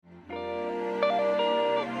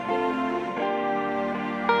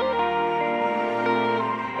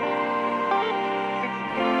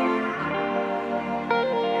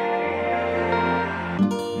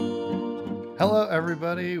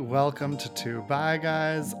everybody. Welcome to Two Bye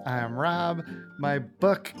Guys. I am Rob. My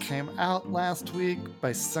book came out last week,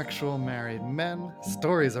 Bisexual Married Men,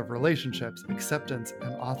 Stories of Relationships, Acceptance,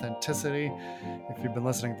 and Authenticity. If you've been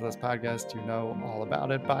listening to this podcast, you know all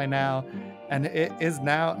about it by now. And it is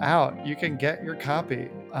now out. You can get your copy.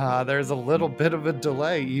 There's a little bit of a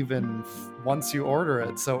delay even once you order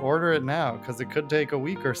it. So order it now because it could take a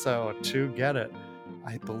week or so to get it.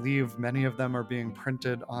 I believe many of them are being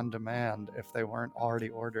printed on demand if they weren't already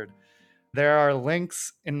ordered. There are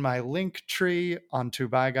links in my link tree on Two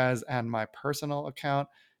Bye Guys and my personal account.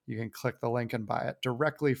 You can click the link and buy it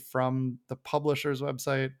directly from the publisher's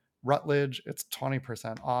website, Routledge. It's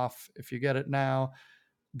 20% off if you get it now.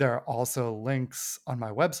 There are also links on my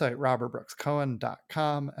website,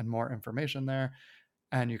 robertbrookscohen.com, and more information there.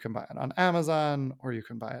 And you can buy it on Amazon or you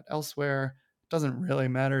can buy it elsewhere. Doesn't really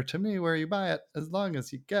matter to me where you buy it as long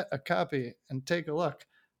as you get a copy and take a look.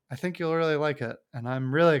 I think you'll really like it. And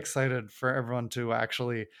I'm really excited for everyone to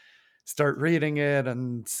actually start reading it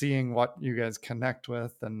and seeing what you guys connect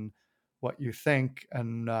with and what you think,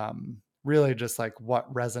 and really just like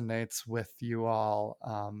what resonates with you all.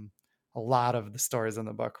 A lot of the stories in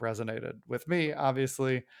the book resonated with me,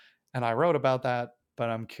 obviously, and I wrote about that, but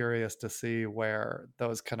I'm curious to see where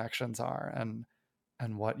those connections are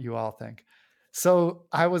and what you all think. So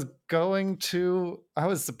I was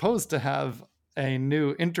supposed to have a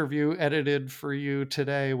new interview edited for you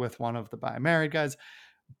today with one of the Bi Married guys,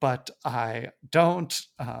 but I don't.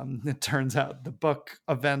 It turns out the book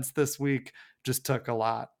events this week just took a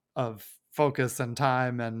lot of focus and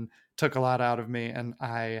time and took a lot out of me, and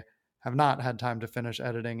I have not had time to finish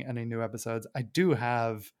editing any new episodes. I do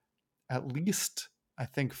have at least, I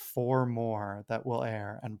think, 4 more that will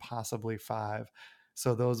air and possibly 5.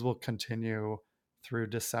 So those will continue through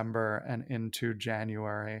December and into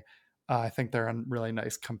January. I think they're a really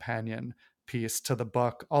nice companion piece to the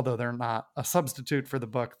book, although they're not a substitute for the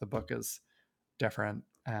book. The book is different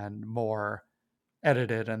and more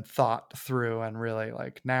edited and thought through and really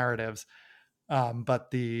like narratives.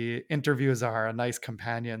 But the interviews are a nice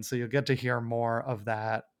companion. So you'll get to hear more of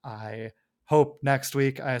that. I hope next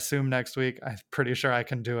week. I assume next week. I'm pretty sure I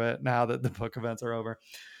can do it now that the book events are over.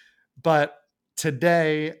 But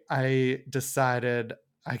today I decided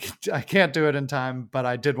I can't do it in time, but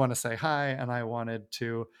I did want to say hi and I wanted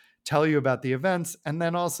to tell you about the events. And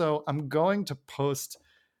then also I'm going to post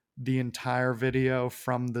the entire video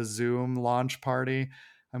from the Zoom launch party.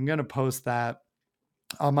 I'm going to post that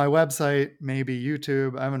on my website, maybe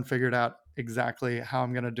YouTube. I haven't figured out exactly how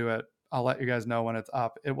I'm going to do it. I'll let you guys know when it's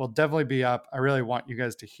up. It will definitely be up. I really want you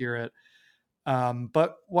guys to hear it.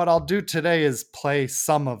 But what I'll do today is play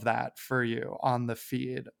some of that for you on the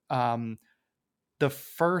feed. The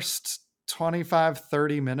first 25,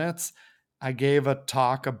 30 minutes, I gave a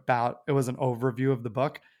talk about, it was an overview of the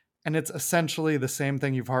book. And it's essentially the same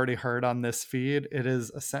thing you've already heard on this feed. It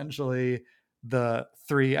is essentially the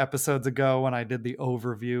 3 episodes ago when I did the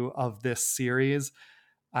overview of this series.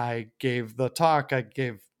 I gave the talk, I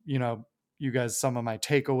gave, you guys some of my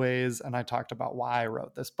takeaways, and I talked about why I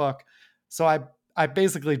wrote this book. So I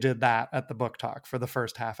basically did that at the book talk for the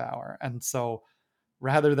first half hour. And so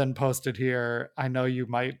rather than post it here, I know you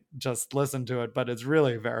might just listen to it, but it's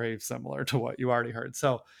really very similar to what you already heard.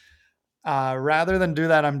 So rather than do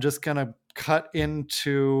that, I'm just going to cut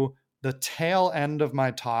into the tail end of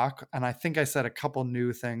my talk. And I think I said a couple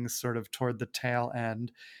new things sort of toward the tail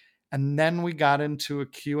end. And then we got into a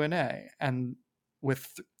Q&A. And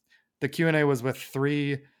with the Q&A was with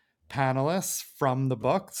 3 panelists from the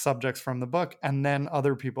book, subjects from the book, and then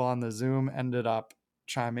other people on the Zoom ended up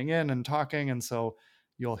chiming in and talking. And so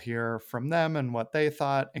you'll hear from them and what they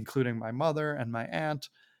thought, including my mother and my aunt.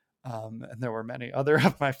 And there were many other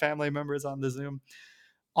of my family members on the Zoom.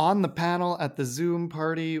 On the panel at the Zoom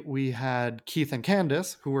party, we had Keith and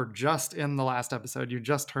Candace, who were just in the last episode. You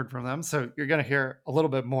just heard from them. So you're going to hear a little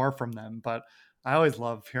bit more from them. But I always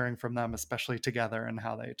love hearing from them, especially together, and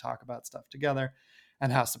how they talk about stuff together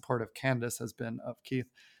and how supportive Candace has been of Keith.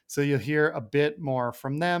 So you'll hear a bit more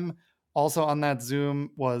from them. Also on that Zoom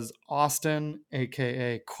was Austin,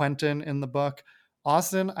 aka Quentin in the book.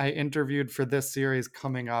 Austin, I interviewed for this series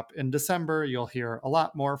coming up in December. You'll hear a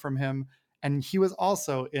lot more from him. And he was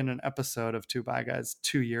also in an episode of Two Bi Guys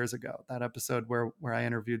 2 years ago, that episode where I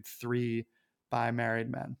interviewed 3 bi married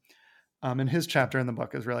men. And his chapter in the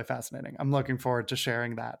book is really fascinating. I'm looking forward to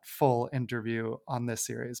sharing that full interview on this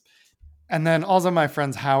series. And then also my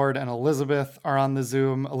friends Howard and Elizabeth are on the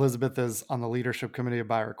Zoom. Elizabeth is on the leadership committee of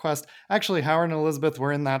Bi Request. Actually, Howard and Elizabeth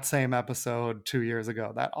were in that same episode 2 years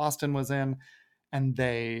ago that Austin was in, and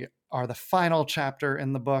they are the final chapter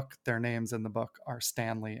in the book. Their names in the book are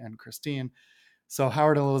Stanley and Christine. So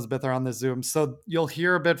Howard and Elizabeth are on the Zoom. So you'll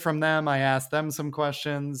hear a bit from them. I asked them some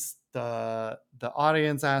questions. The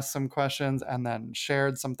audience asked some questions and then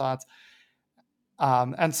shared some thoughts.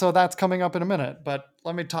 And so that's coming up in a minute. But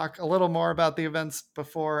let me talk a little more about the events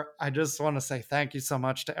before. I just want to say thank you so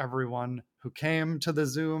much to everyone who came to the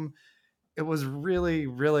Zoom. It was really,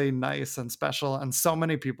 really nice and special. And so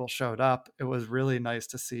many people showed up. It was really nice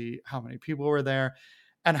to see how many people were there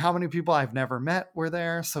and how many people I've never met were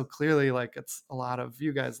there. So clearly, like, it's a lot of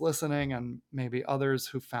you guys listening and maybe others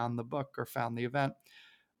who found the book or found the event.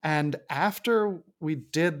 And after we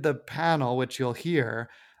did the panel, which you'll hear,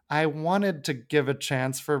 I wanted to give a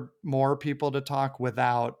chance for more people to talk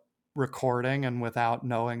without recording and without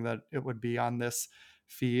knowing that it would be on this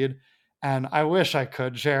feed. And I wish I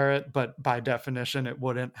could share it, but by definition, it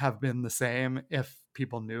wouldn't have been the same if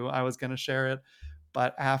people knew I was going to share it.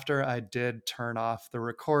 But after I did turn off the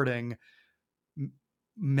recording,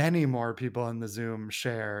 many more people in the Zoom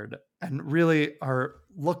shared and really are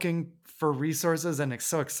looking for resources and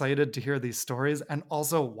so excited to hear these stories and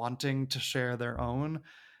also wanting to share their own.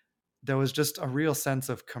 There was just a real sense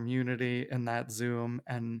of community in that Zoom.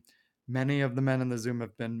 And many of the men in the Zoom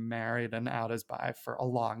have been married and out as bi for a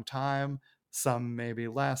long time, some maybe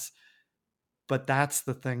less. But that's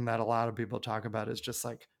the thing that a lot of people talk about is just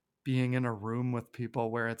like being in a room with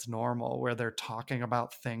people where it's normal, where they're talking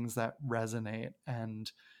about things that resonate,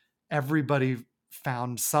 and everybody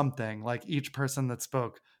found something. Like each person that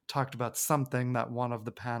spoke talked about something that one of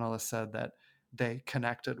the panelists said that they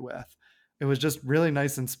connected with. It was just really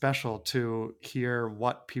nice and special to hear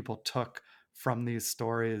what people took from these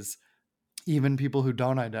stories, even people who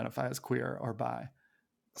don't identify as queer or bi.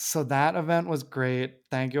 So that event was great.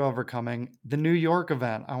 Thank you all for coming. The New York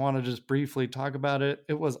event, I want to just briefly talk about it.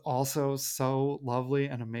 It was also so lovely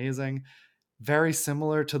and amazing. Very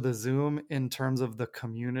similar to the Zoom in terms of the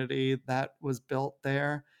community that was built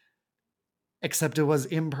there, except it was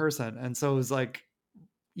in person. And so it was like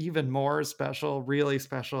even more special, really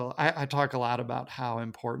special. I talk a lot about how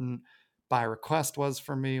important By Request was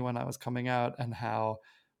for me when I was coming out, and how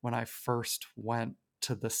when I first went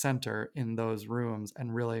to the center in those rooms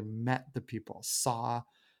and really met the people, saw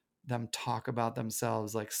them talk about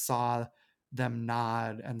themselves, like saw them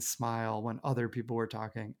nod and smile when other people were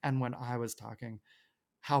talking and when I was talking,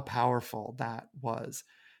 how powerful that was.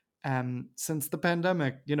 And since the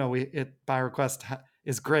pandemic, By Request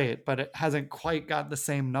is great, but it hasn't quite got the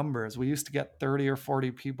same numbers. We used to get 30 or 40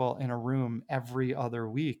 people in a room every other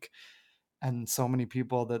week, and so many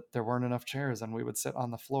people that there weren't enough chairs and we would sit on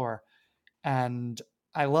the floor. And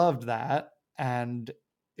I loved that. And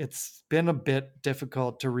it's been a bit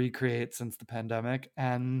difficult to recreate since the pandemic.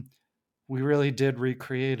 And we really did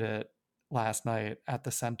recreate it last night at the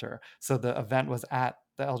center. So the event was at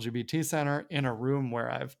the LGBT Center in a room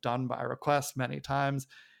where I've done By Request many times.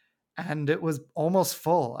 And it was almost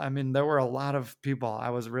full. I mean, there were a lot of people. I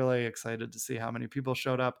was really excited to see how many people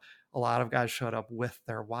showed up. A lot of guys showed up with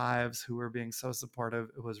their wives who were being so supportive.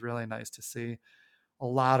 It was really nice to see a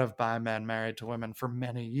lot of bi men married to women for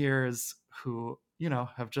many years who,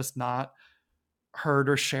 have just not heard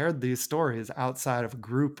or shared these stories outside of a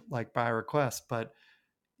group like By Request. But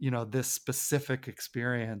this specific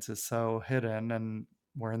experience is so hidden, and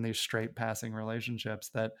we're in these straight passing relationships,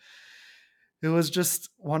 that it was just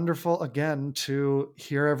wonderful again to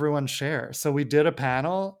hear everyone share. So we did a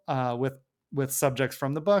panel with subjects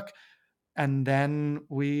from the book, and then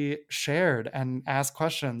we shared and asked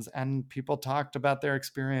questions, and people talked about their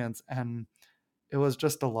experience, and it was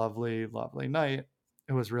just a lovely, lovely night.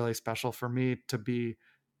 It was really special for me to be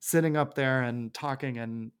sitting up there and talking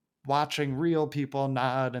and watching real people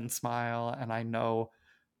nod and smile. And I know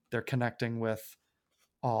they're connecting with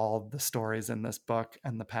all the stories in this book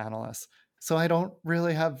and the panelists. So I don't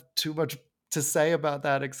really have too much to say about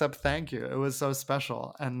that except thank you. It was so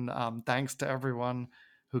special. And thanks to everyone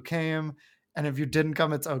who came. And if you didn't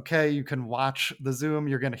come, it's okay. You can watch the Zoom.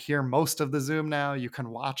 You're going to hear most of the Zoom now. You can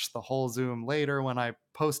watch the whole Zoom later when I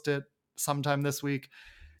post it sometime this week.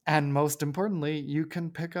 And most importantly, you can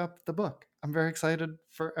pick up the book. I'm very excited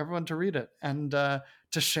for everyone to read it and to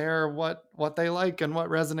share what they like and what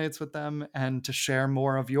resonates with them, and to share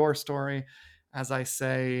more of your story. As I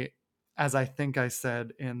think I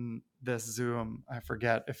said in this Zoom, I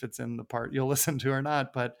forget if it's in the part you'll listen to or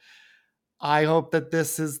not, but I hope that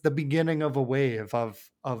this is the beginning of a wave of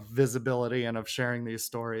visibility and of sharing these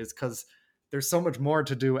stories, because there's so much more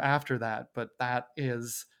to do after that. But that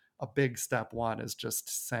is a big step one, is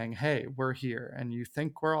just saying, hey, we're here, and you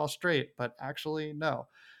think we're all straight, but actually no.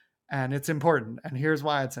 And it's important, and here's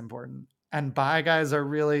why it's important. And bi guys are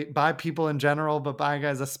really, bi people in general, but bi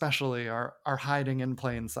guys especially, are hiding in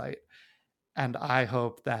plain sight. And I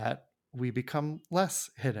hope that we become less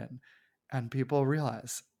hidden and people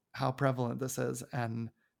realize how prevalent this is and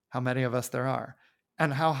how many of us there are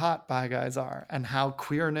and how hot bi guys are and how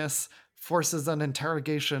queerness forces an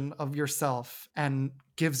interrogation of yourself and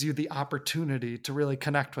gives you the opportunity to really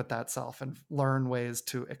connect with that self and learn ways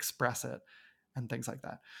to express it and things like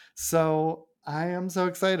that. So I am so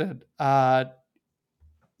excited.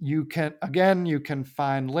 You can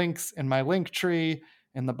find links in my link tree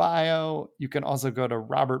in the bio. You can also go to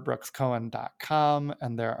robertbrookscohen.com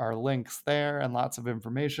and there are links there and lots of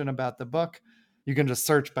information about the book. You can just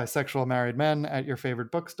search Bisexual Married Men at your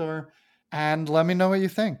favorite bookstore and let me know what you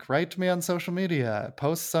think. Write to me on social media.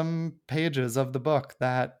 Post some pages of the book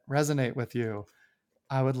that resonate with you.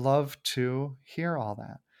 I would love to hear all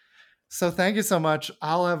that. So thank you so much.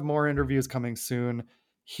 I'll have more interviews coming soon.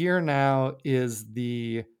 Here now is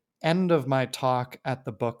the end of my talk at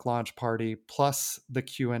the book launch party plus the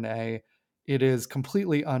Q&A. It is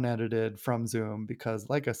completely unedited from Zoom because,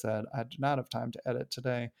 like I said, I do not have time to edit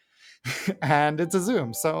today. And it's a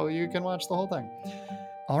Zoom, so you can watch the whole thing.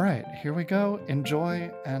 All right, here we go.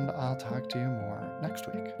 Enjoy, and I'll talk to you more next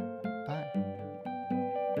week. Bye.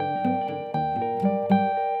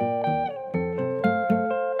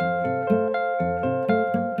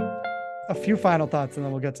 A few final thoughts and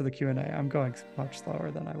then we'll get to the Q&A. I'm going much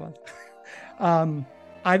slower than I was.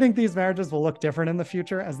 I think these marriages will look different in the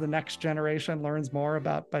future as the next generation learns more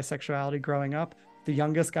about bisexuality growing up. The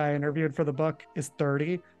youngest guy interviewed for the book is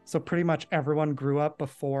 30. So pretty much everyone grew up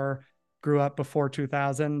before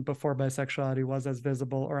 2000, before bisexuality was as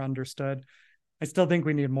visible or understood. I still think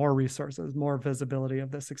we need more resources, more visibility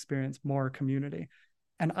of this experience, more community.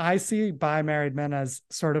 And I see bi married men as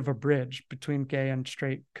sort of a bridge between gay and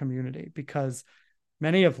straight community because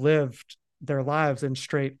many have lived their lives in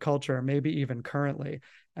straight culture, maybe even currently.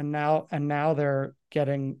 And now they're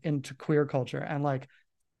getting into queer culture. And like,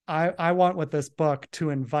 I want with this book to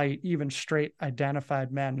invite even straight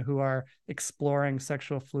identified men who are exploring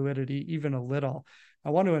sexual fluidity even a little. I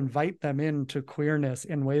want to invite them into queerness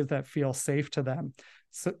in ways that feel safe to them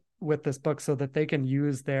with this book so that they can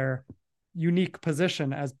use their unique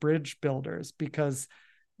position as bridge builders, because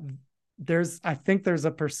I think there's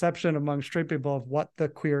a perception among straight people of what the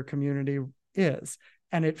queer community is,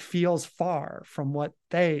 and it feels far from what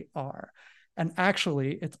they are. And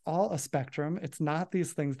actually, it's all a spectrum. It's not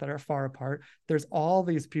these things that are far apart. There's all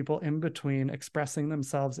these people in between expressing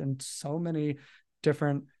themselves in so many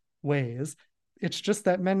different ways. It's just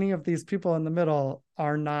that many of these people in the middle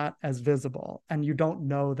are not as visible, and you don't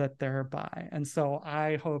know that they're bi. And so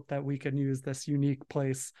I hope that we can use this unique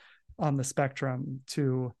place on the spectrum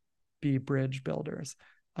to be bridge builders.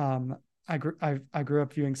 I grew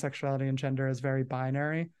up viewing sexuality and gender as very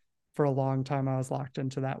binary. For a long time, I was locked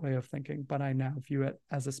into that way of thinking, but I now view it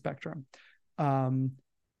as a spectrum. And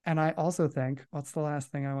I also think, what's the last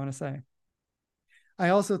thing I want to say? I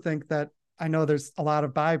also think that I know there's a lot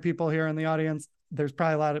of bi people here in the audience. There's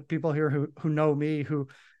probably a lot of people here who know me, who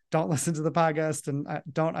don't listen to the podcast and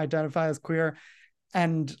don't identify as queer.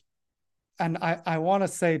 And I want to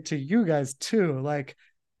say to you guys too, like,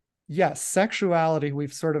 yes, sexuality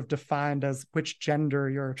we've sort of defined as which gender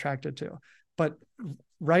you're attracted to. But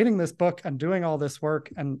writing this book and doing all this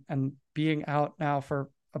work and being out now for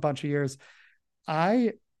a bunch of years,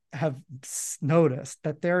 I have noticed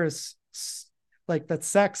that there is like that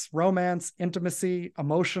sex, romance, intimacy,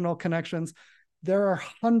 emotional connections, there are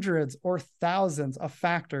hundreds or thousands of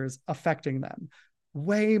factors affecting them,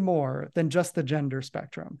 way more than just the gender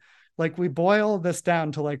spectrum. Like we boil this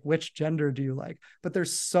down to like, which gender do you like? But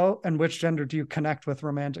and which gender do you connect with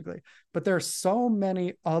romantically? But there are so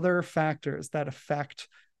many other factors that affect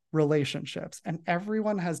relationships, and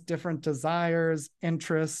everyone has different desires,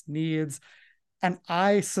 interests, needs. And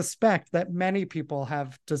I suspect that many people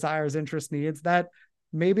have desires, interests, needs that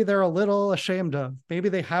maybe they're a little ashamed of. Maybe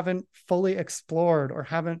they haven't fully explored or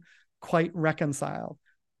haven't quite reconciled.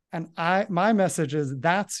 And my message is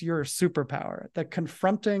that's your superpower, that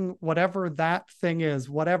confronting whatever that thing is,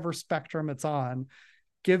 whatever spectrum it's on,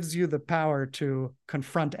 gives you the power to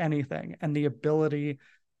confront anything and the ability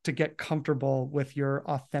to get comfortable with your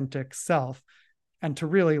authentic self and to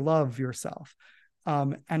really love yourself.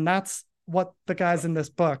 And that's what the guys in this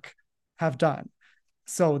book have done.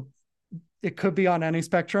 So it could be on any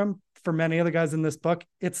spectrum. For many of the guys in this book,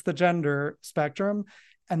 it's the gender spectrum.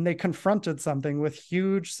 And they confronted something with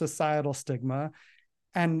huge societal stigma.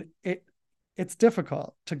 And it's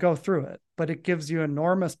difficult to go through it, but it gives you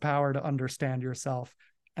enormous power to understand yourself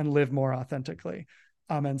and live more authentically.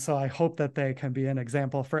 And so I hope that they can be an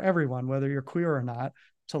example for everyone, whether you're queer or not,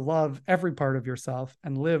 to love every part of yourself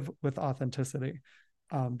and live with authenticity.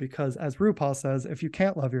 Because as RuPaul says, if you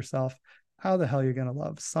can't love yourself, how the hell are you going to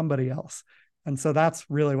love somebody else? And so that's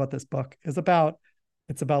really what this book is about.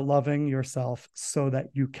 It's about loving yourself so that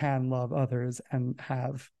you can love others and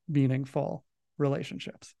have meaningful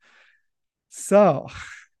relationships. So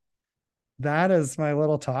that is my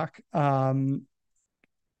little talk. Thank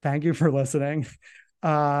you for listening.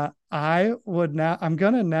 I'm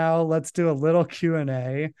gonna now let's do a little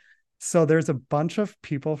Q&A. So there's a bunch of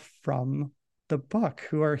people from the book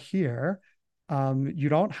who are here. You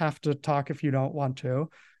don't have to talk if you don't want to,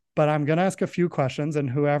 but I'm gonna ask a few questions, and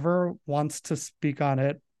whoever wants to speak on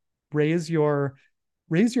it, raise your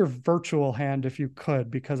raise your virtual hand if you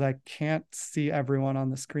could, because I can't see everyone on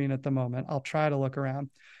the screen at the moment. I'll try to look around,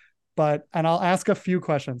 and I'll ask a few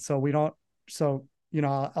questions so we don't, so,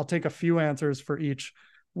 I'll take a few answers for each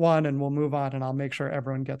one and we'll move on, and I'll make sure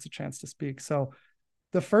everyone gets a chance to speak. So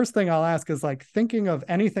the first thing I'll ask is, like, thinking of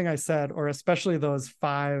anything I said, or especially those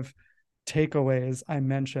 5 takeaways I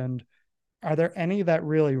mentioned, are there any that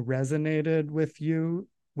really resonated with you?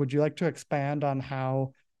 Would you like to expand on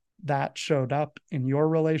how that showed up in your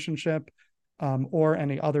relationship, or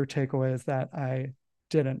any other takeaways that I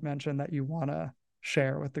didn't mention that you want to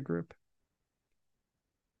share with the group?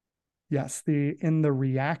 Yes, in the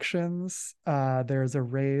reactions, there's a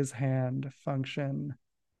raise hand function.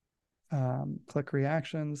 Click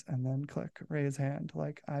reactions and then click raise hand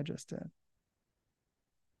like I just did.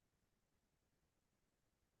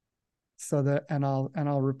 So that, and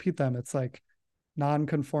I'll repeat them. It's like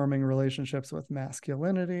non-conforming relationships with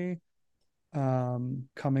masculinity,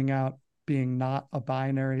 coming out being not a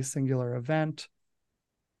binary singular event,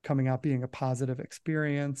 coming out being a positive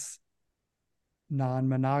experience,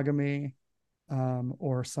 non-monogamy,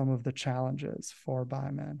 or some of the challenges for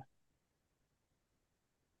bi men.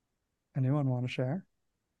 Anyone want to share?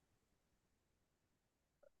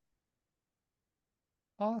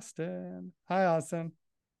 Austin. Hi, Austin.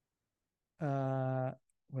 Uh,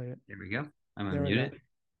 Wait, There we go. I'm there we go. unmuted.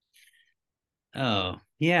 Oh,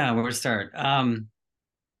 yeah, where to start? I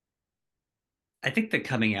think the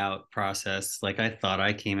coming out process, like I thought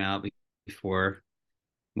I came out before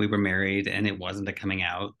we were married, and it wasn't a coming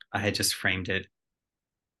out. I had just framed it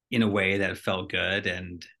in a way that felt good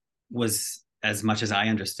and was as much as I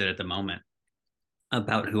understood at the moment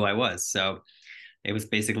about who I was. So it was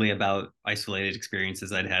basically about isolated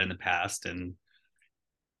experiences I'd had in the past, and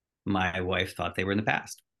my wife thought they were in the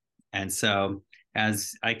past. And so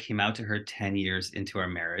as I came out to her 10 years into our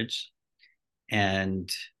marriage, and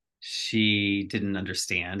she didn't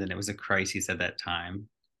understand, and it was a crisis at that time.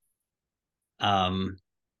 Um,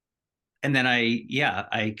 and then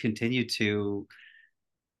I continued to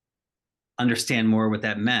understand more what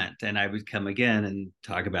that meant, and I would come again and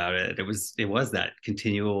talk about it. It was that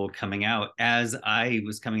continual coming out as I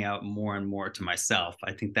was coming out more and more to myself.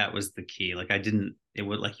 I think that was the key. Like I didn't, it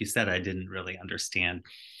would, like you said, I didn't really understand.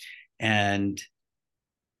 And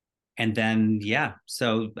and then yeah,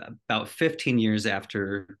 so about 15 years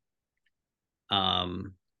after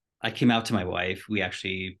um I came out to my wife, we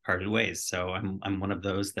actually parted ways. So I'm one of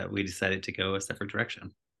those that we decided to go a separate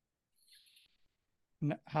direction.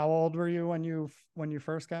 How old were you when you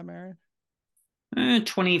first got married?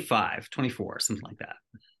 25, 24, something like that.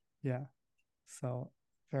 Yeah. So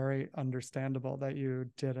very understandable that you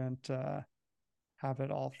didn't have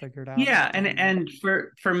it all figured out at Yeah, the beginning. and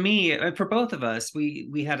for me, for both of us,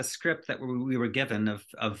 we had a script that we were given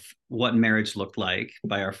of what marriage looked like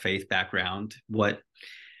by our faith background, what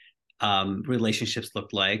relationships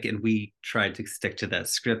looked like, and we tried to stick to that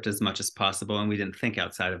script as much as possible, and we didn't think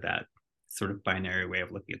outside of that sort of binary way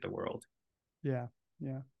of looking at the world. Yeah.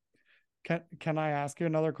 Yeah. Can I ask you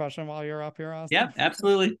another question while you're up here, Yeah, Austin?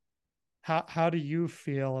 absolutely. How do you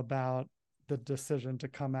feel about the decision to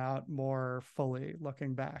come out more fully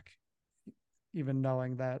looking back, even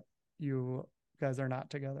knowing that you guys are not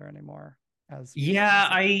together anymore as Yeah,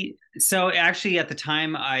 bisexual? I so actually at the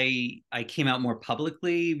time I came out more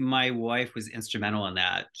publicly. My wife was instrumental in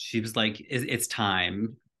that. She was like, "It's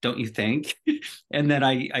time, don't you think?" And then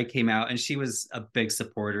I came out, and she was a big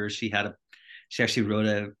supporter. She actually wrote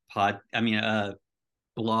a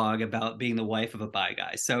blog about being the wife of a bi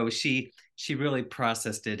guy. So she really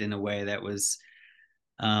processed it in a way that was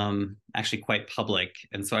actually quite public.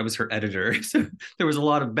 And so I was her editor. So there was a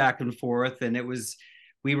lot of back and forth, and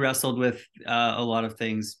we wrestled with a lot of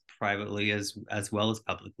things privately as well as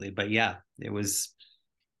publicly. But yeah, it was.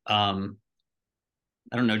 Um,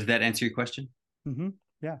 I don't know. Did that answer your question? Mm-hmm.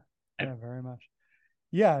 Yeah. I, Yeah, very much.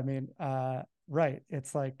 Yeah, I mean, right.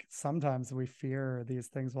 It's like sometimes we fear these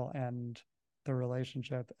things will end the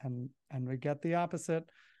relationship, and we get the opposite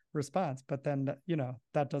response. But then,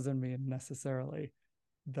 that doesn't mean necessarily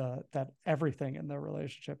that everything in the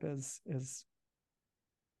relationship is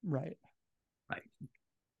right. Right.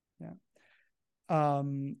 Yeah.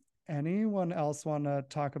 Anyone else want to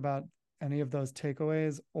talk about any of those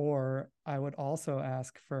takeaways? Or I would also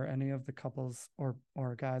ask for any of the couples or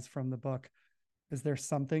guys from the book, is there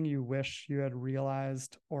something you wish you had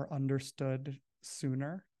realized or understood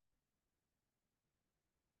sooner?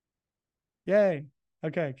 Yay.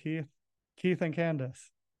 Okay, Keith and Candace,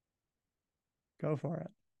 go for it.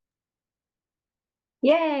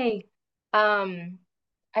 Yay. Um,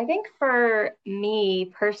 I think for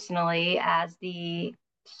me personally, as the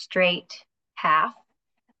straight half,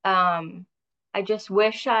 um, I just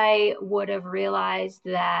wish I would have realized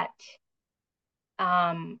that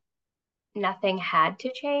um, nothing had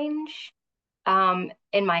to change.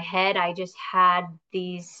 In my head, I just had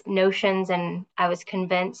these notions, and I was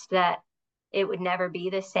convinced that it would never be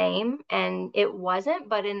the same. And it wasn't,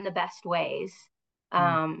 but in the best ways. Mm,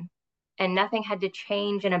 Um, and nothing had to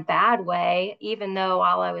change in a bad way, even though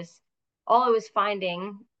all I was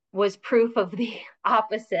finding was proof of the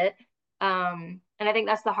opposite. And I think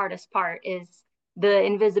that's the hardest part is the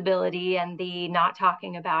invisibility and the not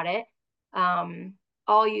talking about it. Um,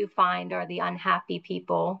 all you find are the unhappy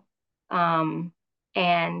people. Um,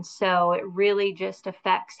 and so it really just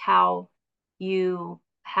affects how you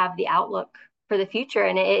have the outlook for the future.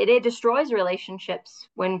 And it destroys relationships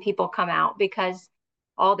when people come out because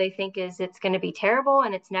all they think is it's going to be terrible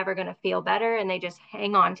and it's never going to feel better. And they just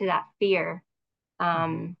hang on to that fear.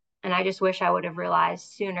 mhm. And I just wish I would have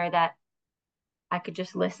realized sooner that I could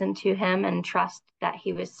just listen to him and trust that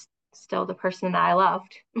he was still the person that I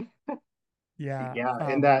loved. Yeah. Yeah,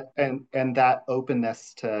 and that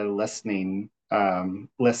openness to listening,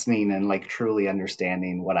 listening and like truly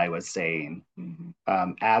understanding what I was saying,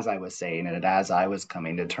 Mm-hmm. as I was saying it, as I was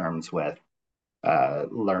coming to terms with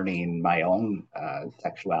learning my own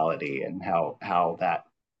sexuality and how that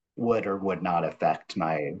would or would not affect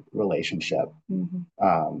my relationship.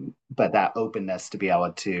 Mm-hmm. But that openness to be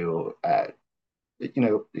able to, you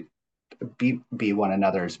know, be one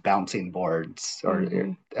another's bouncing boards or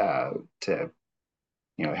Mm-hmm. to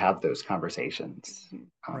have those conversations.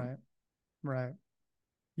 Right. Right.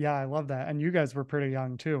 Yeah, I love that. And you guys were pretty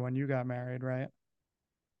young too when you got married, right?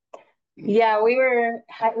 Yeah, we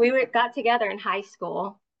got together in high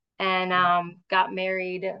school and Yeah. got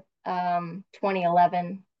married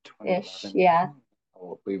 2011 ish. 2011. Yeah. How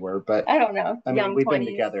old we were, but I don't know, I mean, young we've been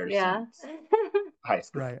 20s. together Yeah. since high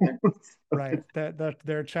school. Right. Right.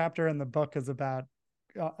 Their chapter in the book is about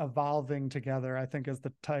evolving together, I think is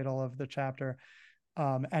the title of the chapter.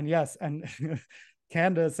 And yes, and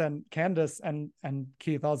Candace and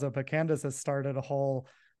Keith also, but Candace has started a whole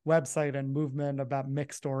website and movement about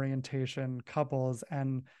mixed orientation couples.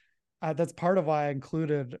 And that's part of why I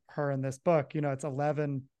included her in this book.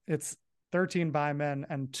 It's 13 bi men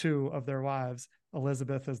and two of their wives.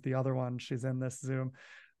 Elizabeth is the other one. She's in this Zoom.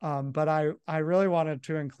 But I really wanted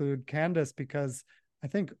to include Candace because I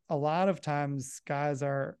think a lot of times guys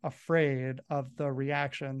are afraid of the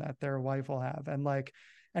reaction that their wife will have.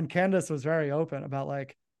 And Candace was very open about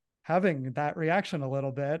like having that reaction a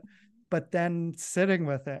little bit, but then sitting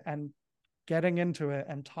with it and getting into it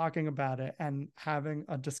and talking about it and having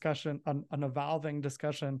a discussion, an evolving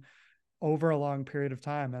discussion over a long period of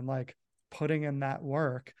time and like putting in that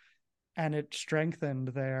work. And it strengthened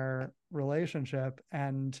their relationship.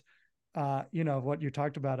 And, what you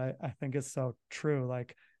talked about, I think is so true.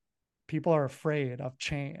 Like people are afraid of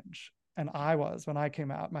change. And I was, when I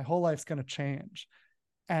came out, my whole life's going to change.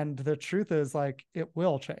 And the truth is like, it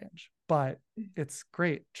will change, but it's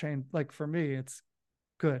great change. Like for me, it's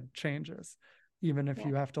good changes, even if Yeah.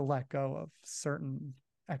 you have to let go of certain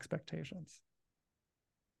expectations.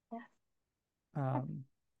 Yeah. Um,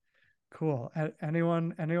 cool.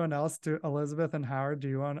 Anyone else? Do Elizabeth and Howard?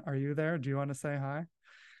 Are you there? Do you want to say hi?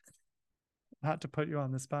 Not to put you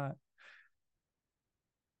on the spot.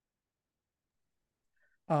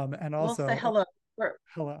 And We'll say also, hello.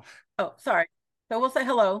 hello. Oh, sorry. So we'll say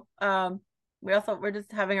hello. We're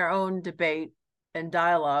just having our own debate and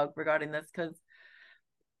dialogue regarding this because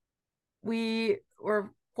we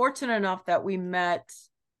were fortunate enough that we met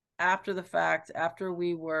after the fact, after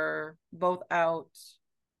we were both out.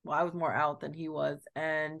 Well, I was more out than he was,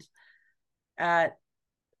 and at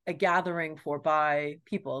a gathering for bi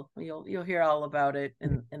people. You'll hear all about it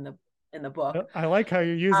in the book. I like how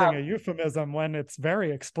you're using a euphemism when it's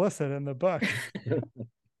very explicit in the book.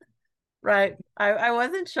 Right. I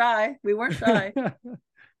wasn't shy. We weren't shy.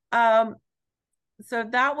 So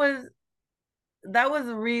that was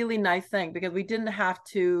a really nice thing because we didn't have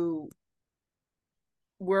to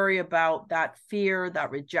worry about that fear, that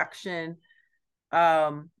rejection.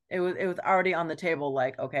 It was already on the table,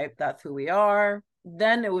 like, okay, that's who we are.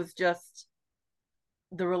 Then it was just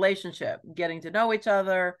the relationship, getting to know each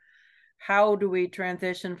other. How do we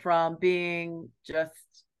transition from being just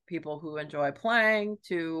people who enjoy playing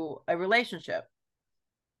to a relationship?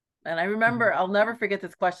 And I remember, I'll never forget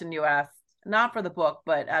this question you asked, not for the book,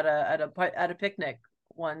 but at a picnic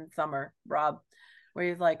one summer, Rob, where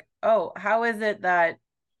he's like, "Oh, how is it that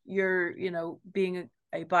you're, being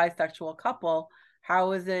a bisexual couple?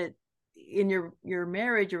 How is it in your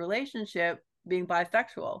marriage, your relationship, being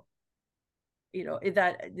bisexual?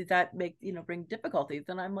 Does that make, bring difficulties?"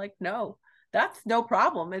 And I'm like, "No, that's no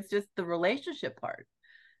problem. It's just the relationship part."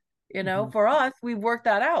 For us, we worked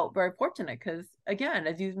that out. Very fortunate because, again,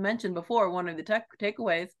 as you mentioned before, one of the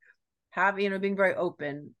takeaways, being very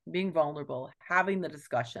open, being vulnerable, having the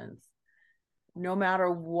discussions, no matter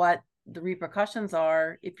what the repercussions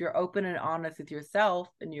are. If you're open and honest with yourself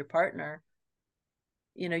and your partner,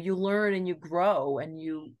 you learn and you grow and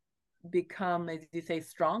you become, as you say,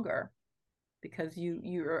 stronger, because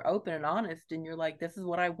you're open and honest and you're like, this is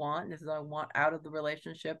what I want, this is what I want out of the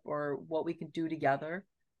relationship, or what we can do together.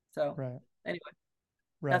 So anyway,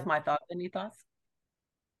 that's my thoughts. Any thoughts?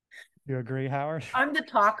 You agree, Howard? I'm the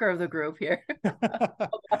talker of the group here.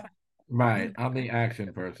 Right. I'm the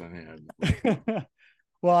action person here.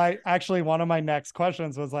 Well, one of my next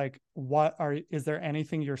questions was like, is there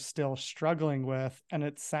anything you're still struggling with? And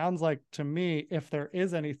it sounds like to me, if there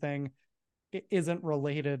is anything, it isn't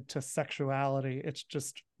related to sexuality. It's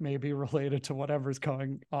just maybe related to whatever's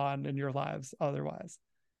going on in your lives otherwise.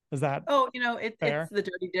 Is that fair? It's the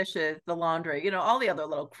dirty dishes, the laundry, all the other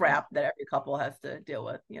little crap that every couple has to deal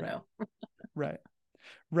with, know.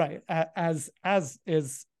 Right. As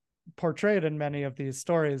is portrayed in many of these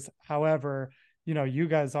stories. However, you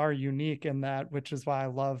guys are unique in that, which is why I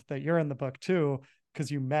love that you're in the book too,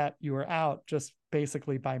 because you were out just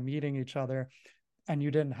basically by meeting each other, and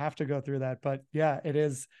you didn't have to go through that. But yeah,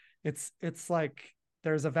 it's like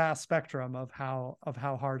there's a vast spectrum of how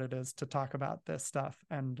hard it is to talk about this stuff.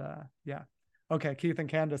 And yeah. Okay, Keith and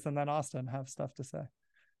Candace, and then Austin have stuff to say.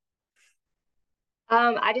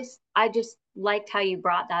 I just liked how you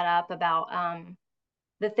brought that up about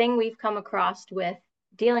the thing we've come across with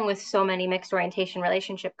dealing with so many mixed orientation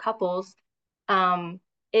relationship couples,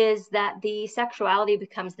 is that the sexuality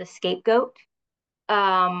becomes the scapegoat,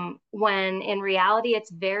 when in reality it's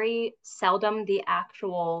very seldom the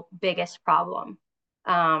actual biggest problem.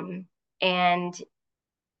 And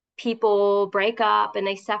people break up and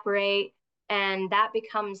they separate, and that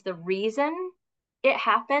becomes the reason it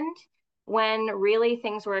happened, when really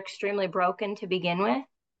things were extremely broken to begin with.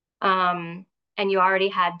 And you already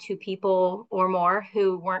had two people or more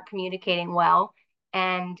who weren't communicating well.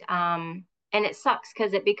 And it sucks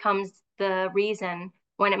because it becomes the reason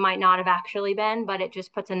when it might not have actually been, but it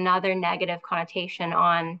just puts another negative connotation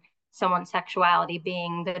on someone's sexuality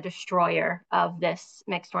being the destroyer of this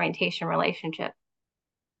mixed orientation relationship.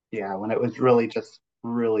 Yeah, when it was really just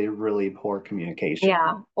really, really poor communication.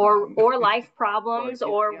 Yeah, or life problems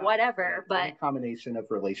or whatever, but a combination of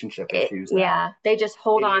relationship issues. They just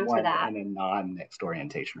hold on to that. In a non-mixed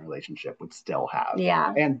orientation relationship would still have.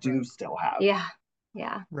 Yeah. And do still have. Yeah.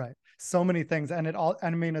 Yeah. Right. So many things. And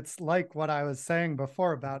it's like what I was saying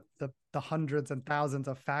before about the hundreds and thousands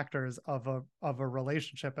of factors of a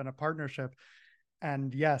relationship and a partnership.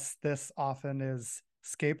 And yes, this often is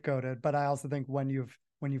scapegoated, but I also think when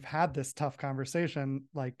you've had this tough conversation,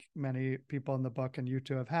 like many people in the book and you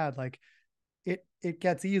two have had, like it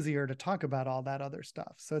gets easier to talk about all that other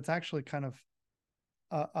stuff. So it's actually kind of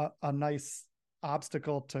a nice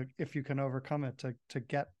obstacle to, if you can overcome it, to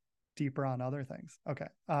get deeper on other things. Okay.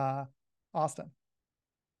 Austin.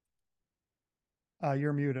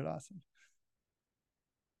 You're muted, Austin.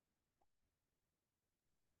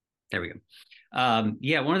 There we go.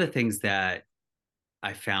 One of the things that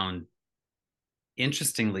I found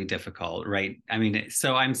interestingly difficult, right? I mean,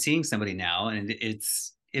 so I'm seeing somebody now and it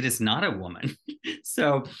is not a woman.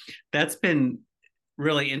 So that's been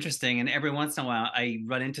really interesting. And every once in a while I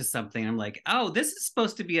run into something, I'm like, oh, this is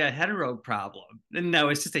supposed to be a hetero problem. And no,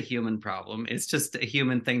 it's just a human problem. It's just a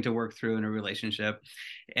human thing to work through in a relationship.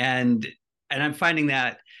 And I'm finding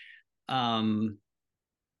that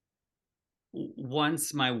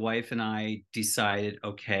once my wife and I decided,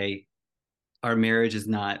 okay, our marriage is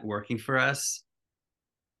not working for us,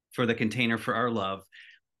 for the container for our love,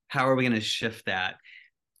 how are we going to shift that?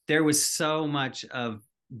 There was so much of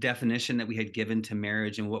definition that we had given to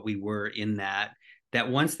marriage and what we were in that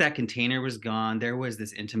once that container was gone, there was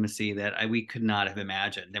this intimacy that we could not have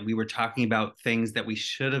imagined. And we were talking about things that we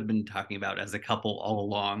should have been talking about as a couple all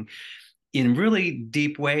along. in really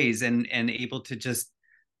deep ways, and able to just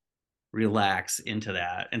relax into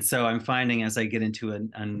that. And so I'm finding as I get into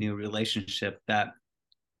a new relationship that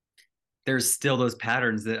there's still those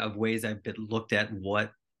patterns of ways I've been looked at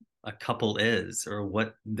what a couple is or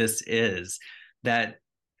what this is, that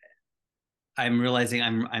I'm realizing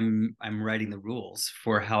I'm writing the rules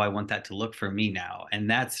for how I want that to look for me now, and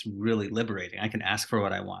that's really liberating. I can ask for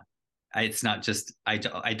what I want. It's not just I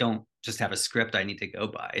don't just have a script I need to go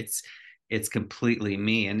by. It's completely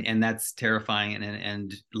me, and that's terrifying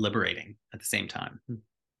and liberating at the same time.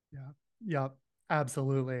 Yeah,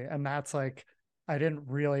 absolutely. And that's like, I didn't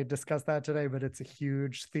really discuss that today, but it's a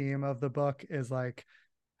huge theme of the book, is like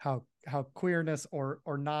how queerness or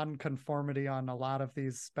non-conformity on a lot of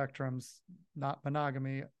these spectrums, not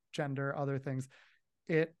monogamy, gender, other things,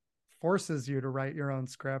 it forces you to write your own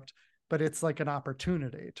script, but it's like an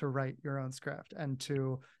opportunity to write your own script, and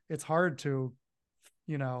it's hard to,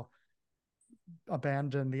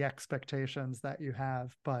 abandon the expectations that you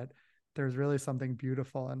have, but there's really something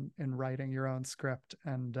beautiful in writing your own script.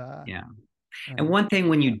 And yeah. And one thing,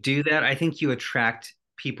 when you do that, I think you attract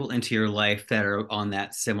people into your life that are on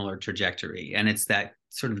that similar trajectory. And it's that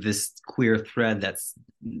sort of this queer thread that's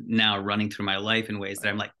now running through my life in ways that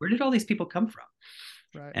I'm like, where did all these people come from?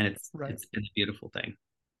 Right. And it's a beautiful thing.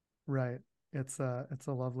 Right. It's a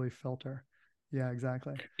lovely filter. Yeah,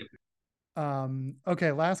 exactly.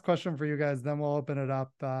 Okay, last question for you guys, then we'll open it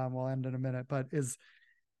up. We'll end in a minute, but is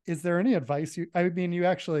there any advice I mean,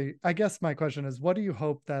 I guess my question is, what do you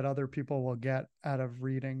hope that other people will get out of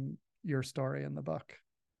reading your story in the book?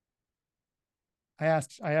 I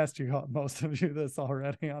asked you, most of you, this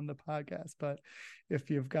already on the podcast, but if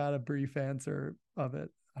you've got a brief answer of it,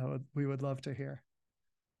 we would love to hear.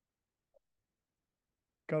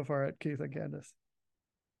 Go for it, Keith and Candace.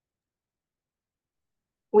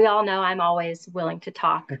 We all know I'm always willing to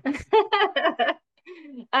talk.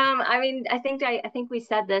 I mean, I think we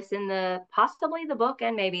said this in possibly the book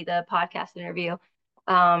and maybe the podcast interview.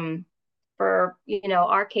 For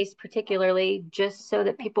our case particularly, just so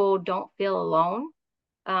that people don't feel alone.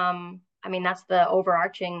 I mean, that's the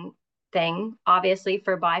overarching thing, obviously,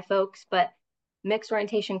 for bi folks, but mixed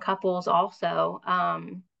orientation couples also.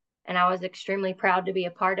 And I was extremely proud to be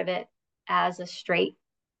a part of it as a straight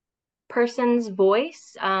person's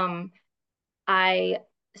voice. I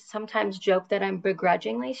sometimes joke that I'm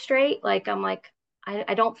begrudgingly straight. Like, I'm like,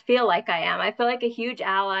 I don't feel like I am. I feel like a huge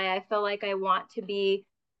ally. I feel like I want to be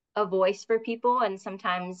a voice for people. And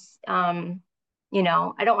sometimes, I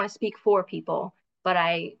don't want to speak for people, but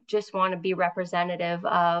I just want to be representative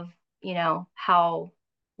of, how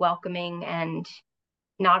welcoming and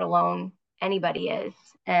not alone anybody is,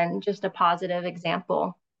 and just a positive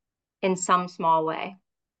example in some small way.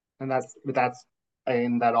 And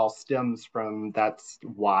and that all stems from, that's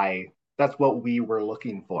what we were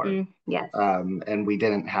looking for. Yes. And we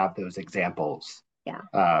didn't have those examples. Yeah.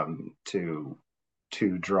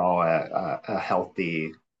 To draw a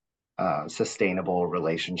healthy, sustainable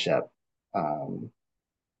relationship,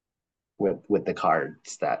 with the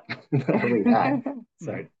cards that we had.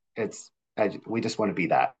 So we just want to be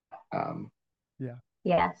that. Yeah.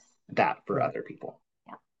 Yes. That for other people.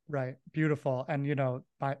 Right. Beautiful. And,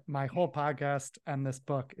 my whole podcast and this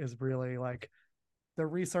book is really like the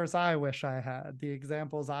resource I wish I had, the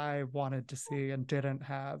examples I wanted to see and didn't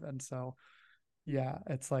have. And so, yeah,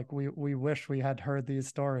 it's like we wish we had heard these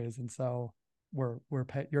stories. And so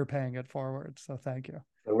you're paying it forward. So thank you.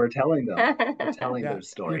 So we're telling them, those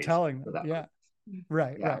stories. You're telling them. Yeah.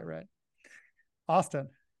 Right. Yeah. Right. Austin.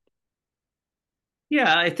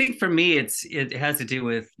 Yeah, I think for me, it has to do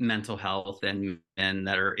with mental health and men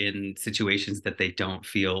that are in situations that they don't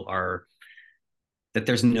feel that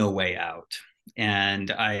there's no way out. And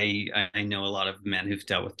I know a lot of men who've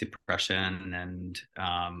dealt with depression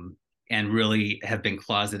and really have been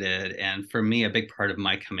closeted. And for me, a big part of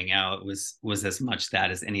my coming out was as much that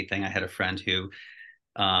as anything. I had a friend who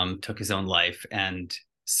took his own life, and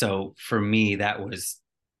so for me, that was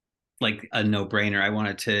like a no-brainer. I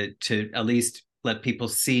wanted to at least let people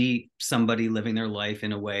see somebody living their life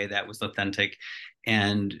in a way that was authentic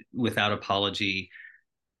and without apology,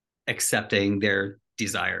 accepting their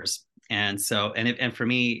desires. And so, and for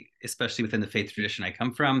me, especially within the faith tradition I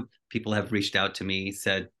come from, people have reached out to me,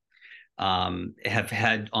 said, have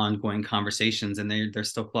had ongoing conversations, and they're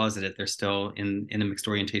still closeted. They're still in a mixed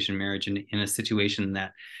orientation marriage, and in a situation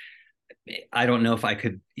that I don't know if I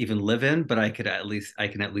could even live in, but I can at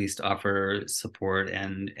least offer support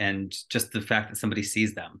and just the fact that somebody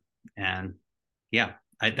sees them. And yeah,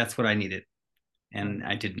 that's what I needed. And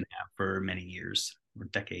I didn't have for many years or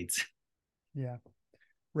decades. Yeah.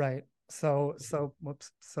 Right. so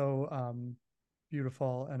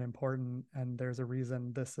beautiful and important, and there's a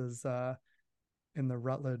reason this is in the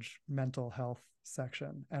Rutledge mental health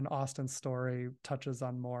section, and Austin's story touches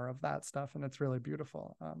on more of that stuff, and it's really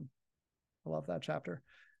beautiful. I love that chapter.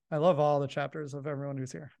 I love all the chapters of everyone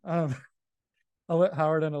who's here.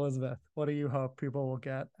 Howard and Elizabeth, what do you hope people will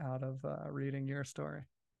get out of reading your story?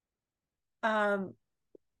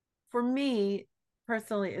 For me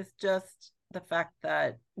personally, it's just the fact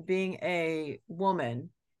that being a woman,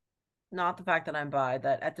 not the fact that I'm bi,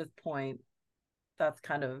 that at this point, that's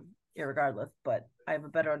kind of irregardless, but I have a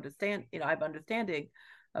better I have understanding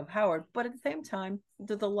of Howard. But at the same time,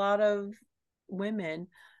 there's a lot of women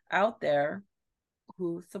out there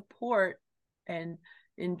who support and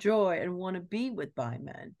enjoy and want to be with bi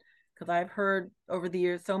men. Because I've heard over the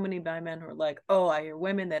years so many bi men who are like, oh, I hear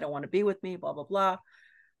women, they don't want to be with me, blah, blah, blah.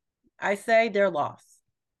 I say they're lost.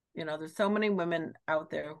 There's so many women out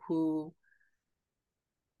there who,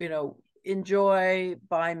 enjoy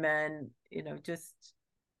bi men, just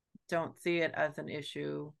don't see it as an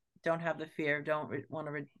issue, don't have the fear, don't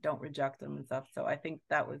reject them and stuff. So I think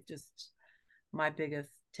that was just my biggest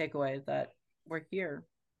takeaway, is that we're here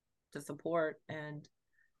to support and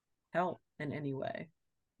help in any way.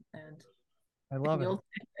 And I love it.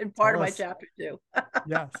 And part of my chapter too.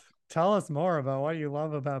 Yes. Tell us more about what you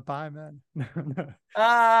love about bi men. We'll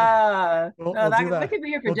do that. We could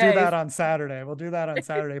be here for days. Do that on Saturday. We'll do that on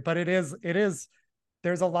Saturday. But it is,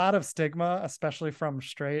 there's a lot of stigma, especially from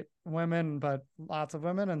straight women, but lots of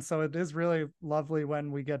women. And so it is really lovely when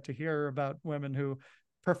we get to hear about women who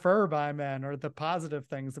prefer bi men, or the positive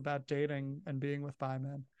things about dating and being with bi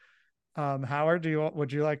men. Howard,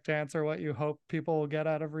 would you like to answer what you hope people will get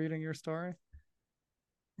out of reading your story?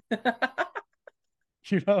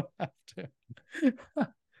 You don't have to.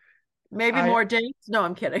 Maybe more dates? No,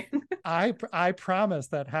 I'm kidding. I promise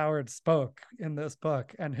that Howard spoke in this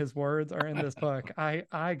book, and his words are in this book.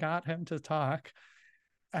 I got him to talk,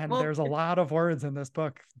 and there's a lot of words in this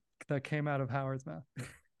book that came out of Howard's mouth.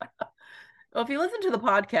 Well, if you listen to the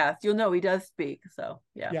podcast, you'll know he does speak. So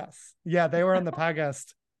yeah. Yes. Yeah, they were on the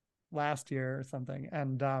podcast last year or something,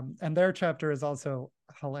 and their chapter is also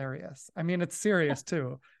hilarious. I mean, it's serious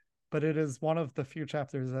too, but it is one of the few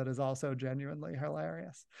chapters that is also genuinely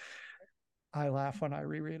hilarious. I laugh when I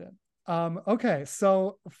reread it. Okay,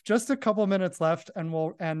 so just a couple minutes left,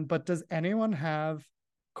 but does anyone have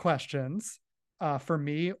questions for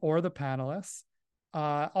me or the panelists?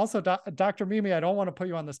 Also, Dr. Mimi, I don't want to put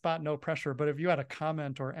you on the spot, no pressure, but if you had a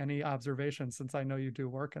comment or any observation, since I know you do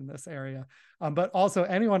work in this area, but also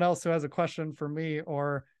anyone else who has a question for me,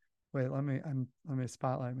 or wait, let me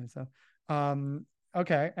spotlight myself.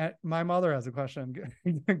 Okay, my mother has a question.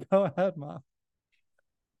 Go ahead, Mom.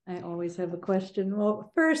 I always have a question.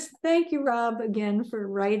 Well, first, thank you, Rob, again for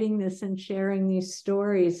writing this and sharing these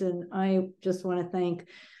stories. And I just want to thank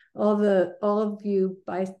all of you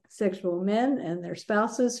bisexual men and their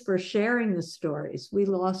spouses for sharing the stories. Did we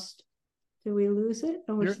lose it?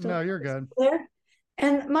 No, you're good. There.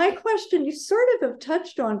 And my question, you sort of have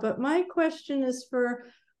touched on, but my question is for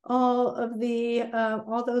all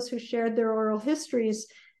those who shared their oral histories.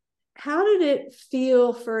 How did it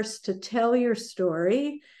feel first to tell your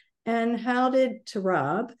story, and to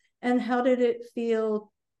Rob, and how did it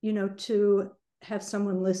feel, to have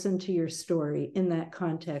someone listen to your story in that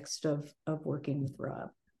context of working with Rob?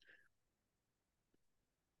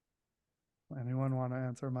 Anyone want to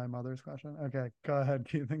answer my mother's question? Okay, go ahead,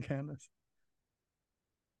 Keith and Candace.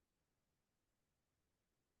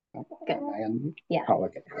 Yeah. Oh,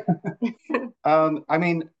 okay. I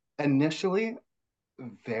mean, initially,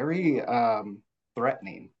 very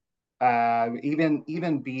threatening.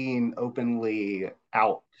 Even being openly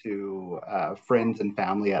out to friends and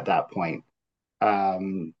family at that point,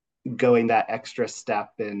 going that extra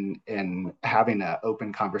step in having an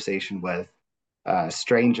open conversation with a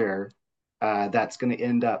stranger that's going to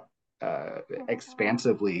end up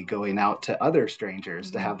expansively going out to other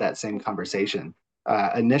strangers to have that same conversation.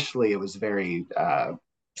 Initially, it was very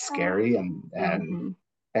scary and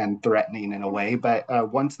threatening in a way, but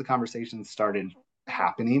once the conversation started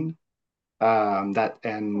happening,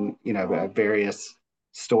 various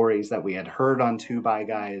stories that we had heard on Two Bi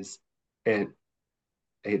Guys, it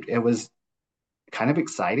was kind of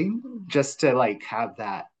exciting just to have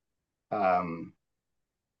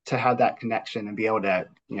that connection and be able to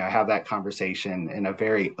have that conversation in a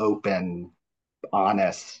very open,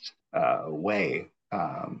 honest way,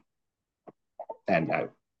 and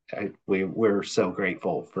we're so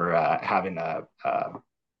grateful for having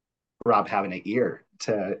Rob having an ear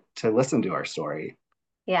to listen to our story.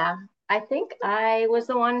 Yeah, I think I was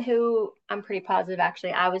the one who, I'm pretty positive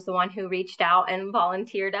actually, I was the one who reached out and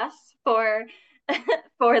volunteered us for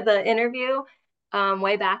for the interview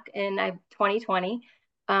way back in 2020.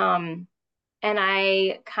 Um, and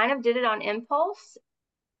I kind of did it on impulse.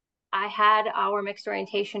 I had our mixed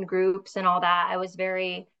orientation groups and all that. I was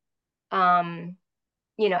very um,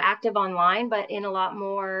 active online, but in a lot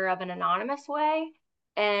more of an anonymous way.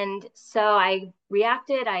 And so I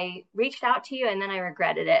reacted, I reached out to you, and then I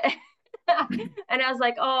regretted it. And I was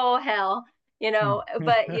like, oh, hell,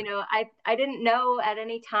 but, I didn't know at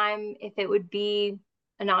any time if it would be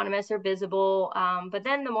anonymous or visible. But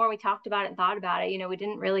then the more we talked about it and thought about it, we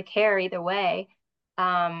didn't really care either way.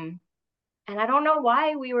 And I don't know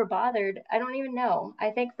why we were bothered. I don't even know.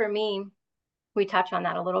 I think for me, we touch on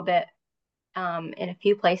that a little bit in a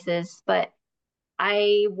few places, but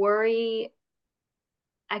I worry,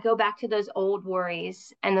 I go back to those old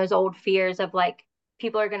worries and those old fears of like,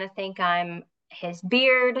 people are going to think I'm his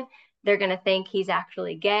beard. They're going to think he's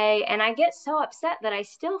actually gay. And I get so upset that I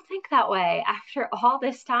still think that way after all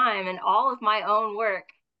this time and all of my own work.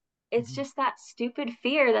 It's just that stupid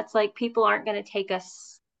fear that's like, people aren't going to take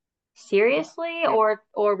us seriously or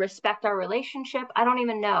respect our relationship. I don't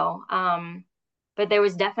even know. But there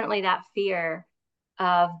was definitely that fear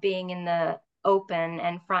of being in the open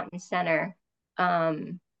and front and center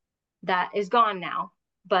that is gone now.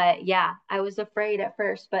 But yeah, I was afraid at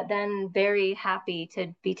first, but then very happy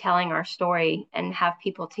to be telling our story and have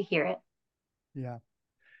people to hear it. Yeah.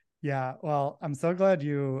 Yeah. Well, I'm so glad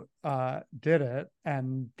you did it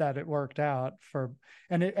and that it worked out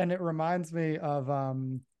and it reminds me of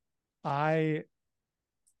I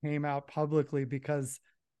came out publicly because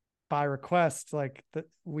by request, like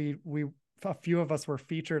we a few of us were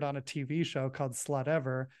featured on a TV show called Slut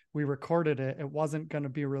Ever. We recorded it. It wasn't going to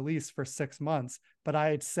be released for 6 months, but I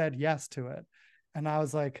had said yes to it. And I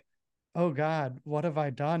was like, oh God, what have I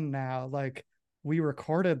done now? Like, we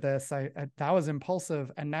recorded this. I that was impulsive.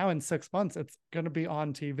 And now in 6 months, it's going to be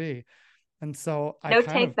on TV. And so I No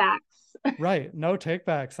kind take of, backs. right, no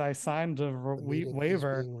takebacks. I signed a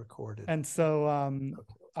waiver. Being recorded. And so,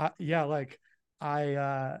 yeah, like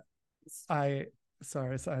I, I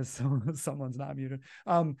sorry, someone's not muted.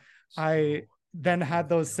 I then had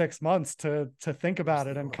those 6 months to think about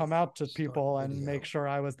it and come out to people and make sure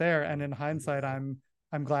I was there. And in hindsight, I'm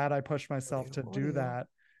glad I pushed myself to do that,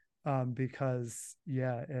 because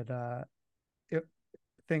yeah, it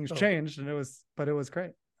things changed and it was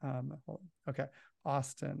great. Okay,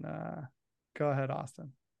 Austin, go ahead,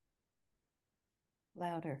 Austin.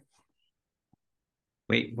 Louder.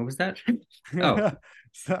 Wait, what was that? Oh,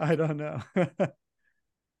 so I don't know.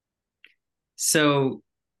 So,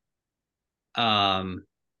 well,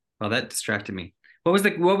 that distracted me. What was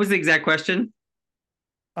the exact question?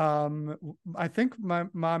 I think my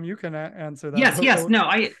mom, you can answer that. Yes. No,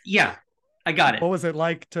 I got it. What was it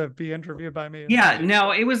like to be interviewed by me? Yeah,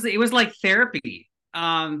 no, it was like therapy.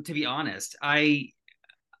 To be honest, I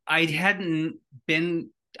hadn't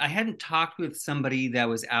talked with somebody that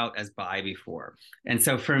was out as bi before. And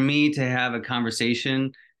so for me to have a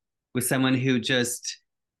conversation with someone who just,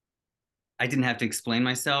 I didn't have to explain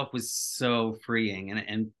myself was so freeing.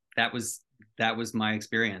 And that was my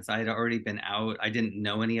experience. I had already been out. I didn't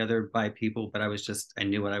know any other bi people, but I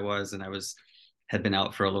knew what I was, and had been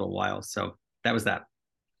out for a little while. So that was that.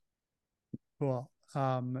 Cool.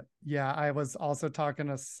 Yeah, I was also talking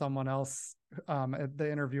to someone else. The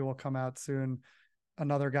interview will come out soon.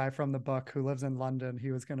 Another guy from the book who lives in London.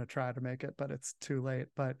 He was going to try to make it, but it's too late.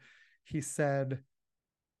 But he said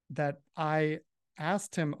that I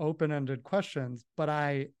asked him open-ended questions, but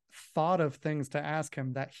I thought of things to ask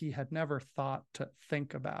him that he had never thought to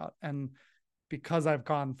think about. And because I've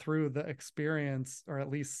gone through the experience, or at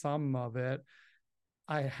least some of it,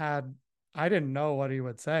 I didn't know what he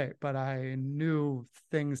would say, but I knew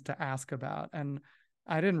things to ask about. And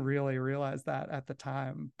I didn't really realize that at the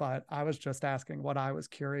time, but I was just asking what I was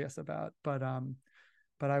curious about. But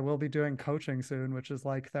I will be doing coaching soon, which is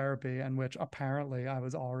like therapy, and which apparently I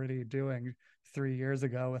was already doing 3 years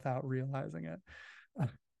ago without realizing it.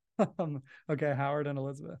 Okay, Howard and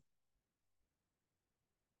Elizabeth.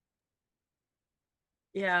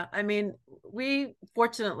 Yeah, I mean, we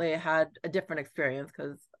fortunately had a different experience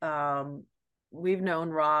because we've known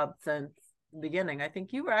Rob since the beginning. I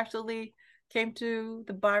think you were actually came to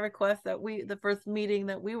the bi request the first meeting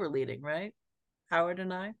that we were leading, right? Howard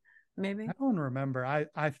and I, maybe. I don't remember. I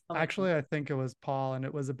actually, I think it was Paul, and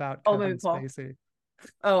it was about Kevin Spacey.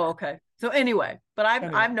 Oh, okay. So anyway, but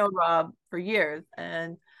I've known Rob for years,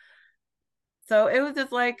 and so it was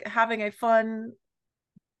just like having a fun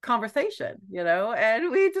conversation,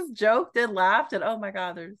 and we just joked and laughed, and oh my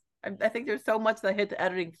God, there's I think there's so much that hit the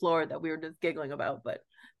editing floor that we were just giggling about, but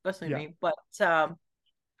especially Yeah. me. But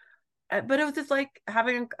it was just like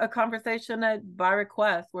having a conversation by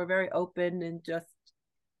request. We're very open and just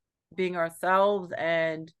being ourselves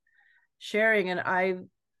and sharing. And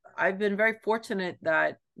I've been very fortunate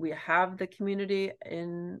that we have the community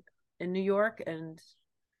in New York. And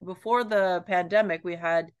before the pandemic,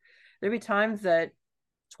 there'd be times that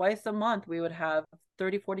twice a month we would have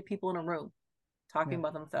 30, 40 people in a room talking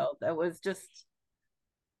about themselves. It was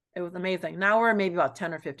amazing. Now we're maybe about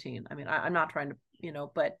 10 or 15. I mean, I'm not trying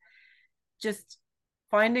to, but just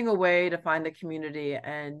finding a way to find the community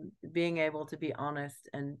and being able to be honest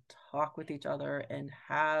and talk with each other and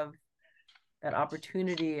have that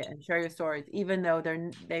opportunity and share your stories, even though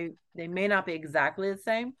they may not be exactly the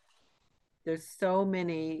same. There's so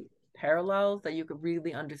many parallels that you could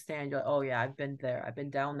really understand. You're like, oh yeah, I've been there. I've been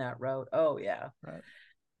down that road. Oh yeah. Right.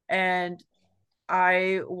 And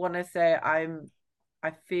I want to say I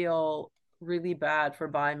feel really bad for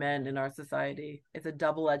bi men in our society. It's a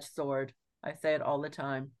double-edged sword. I say it all the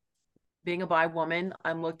time. Being a bi woman,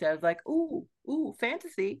 I'm looked at as like, ooh,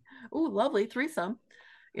 fantasy, ooh, lovely threesome,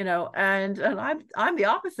 and I'm the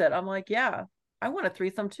opposite. I'm like, yeah, I want a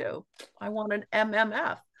threesome too. I want an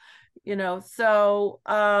MMF, So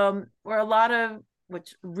where a lot of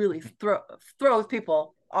which really throws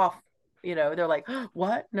people off, they're like,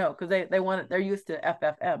 what? No, because they're used to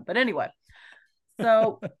FFM. But anyway,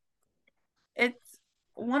 so it's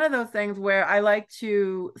one of those things where I like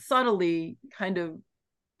to subtly kind of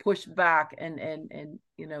push back and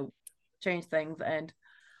change things. And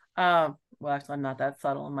well, actually I'm not that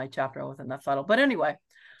subtle in my chapter. I wasn't that subtle, but anyway,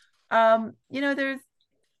 there's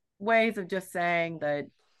ways of just saying that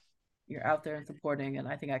you're out there and supporting. And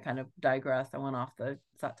I think I kind of digressed. I went off the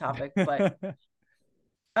topic, but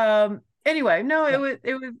anyway, no, it was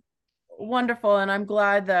wonderful. And I'm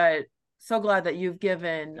so glad that you've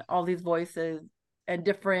given all these voices and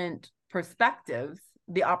different perspectives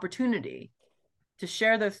the opportunity to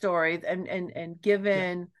share their stories and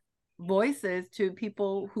given voices to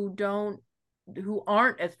people who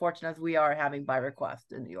aren't as fortunate as we are having by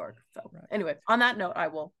request in New York. So anyway, on that note, I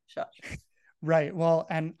will shush. Right. Well,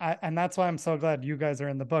 and that's why I'm so glad you guys are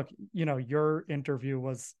in the book. Your interview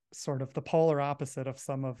was sort of the polar opposite of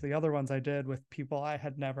some of the other ones I did with people I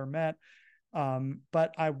had never met.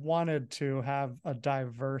 But I wanted to have a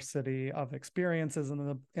diversity of experiences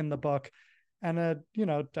in the book, and a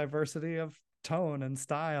diversity of tone and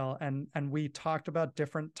style, and we talked about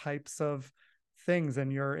different types of things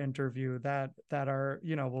in your interview that are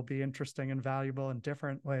will be interesting and valuable in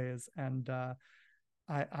different ways. And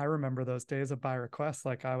I remember those days of by request.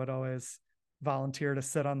 Like, I would always volunteer to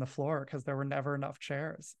sit on the floor because there were never enough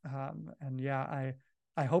chairs. And yeah,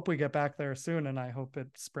 I hope we get back there soon, and I hope it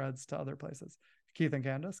spreads to other places. Keith and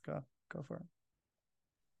Candace, go for it.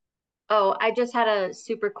 Oh, I just had a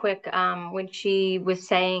super quick when she was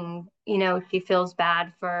saying, she feels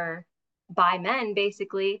bad for bi men,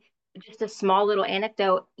 basically, just a small little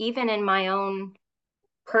anecdote. Even in my own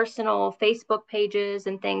personal Facebook pages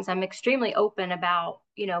and things, I'm extremely open about,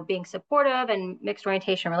 being supportive and mixed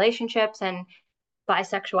orientation relationships and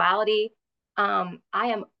bisexuality. I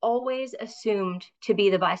am always assumed to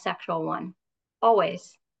be the bisexual one.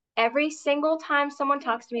 Always. Every single time someone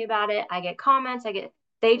talks to me about it, I get comments,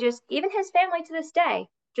 even his family to this day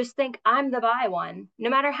just think I'm the bi one,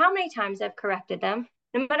 no matter how many times I've corrected them,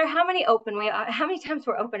 no matter how many times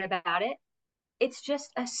we're open about it. It's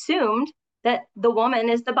just assumed that the woman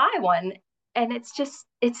is the bi one. And I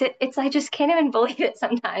just can't even believe it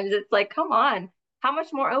sometimes. It's like, come on, how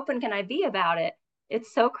much more open can I be about it?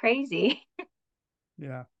 It's so crazy.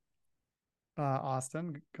 Yeah.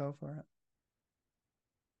 Austin, go for it.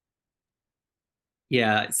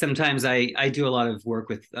 Yeah, sometimes I do a lot of work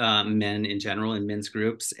with men in general in men's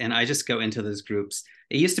groups, and I just go into those groups.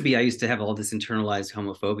 It used to be I used to have all this internalized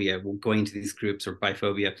homophobia going to these groups, or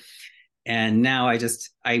biphobia, and now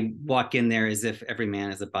I walk in there as if every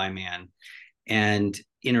man is a bi man, and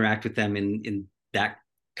interact with them in that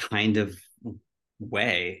kind of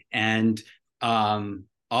way. And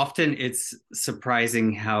often it's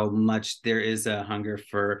surprising how much there is a hunger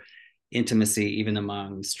for intimacy even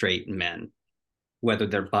among straight men, whether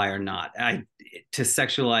they're bi or not. To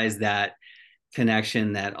sexualize that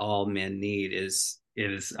connection that all men need is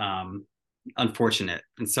unfortunate.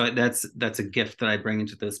 And so that's a gift that I bring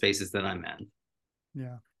into those spaces that I'm in.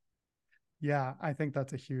 Yeah, I think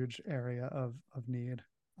that's a huge area of need.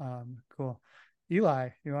 Cool. Eli,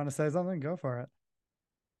 you want to say something? Go for it.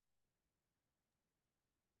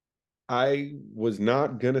 I was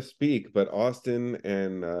not gonna speak, but Austin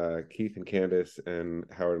and Keith and Candace and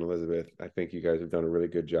Howard and Elizabeth, I think you guys have done a really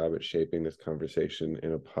good job at shaping this conversation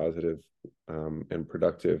in a positive and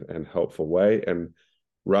productive and helpful way. And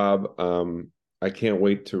Rob, I can't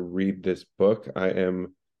wait to read this book. I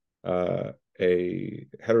am a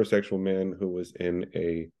heterosexual man who was in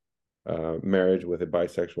a marriage with a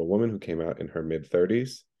bisexual woman who came out in her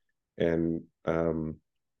mid-30s. And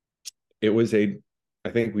it was I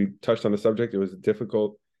think we touched on the subject. It was a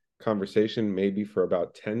difficult conversation, maybe for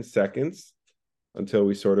about 10 seconds, until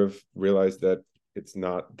we sort of realized that it's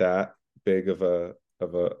not that big of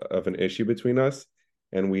an issue between us,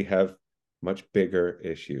 and we have much bigger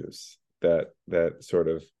issues that sort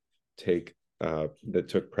of that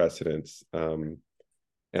took precedence. And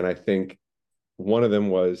I think one of them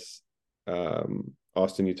was,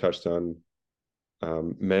 Austin, you touched on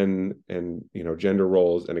men and gender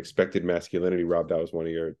roles and expected masculinity. Rob, that was one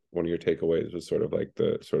of your takeaways, was sort of like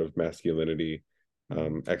the sort of masculinity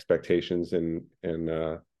expectations, and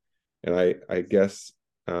I guess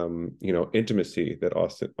intimacy that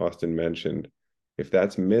Austin mentioned. If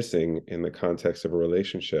that's missing in the context of a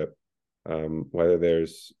relationship, whether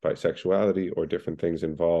there's bisexuality or different things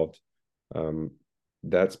involved,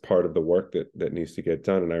 that's part of the work that needs to get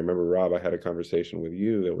done. And I remember, Rob, I had a conversation with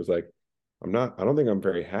you that was like, I don't think I'm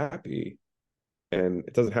very happy. And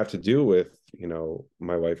it doesn't have to do with,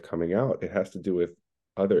 my wife coming out. It has to do with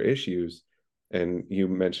other issues. And you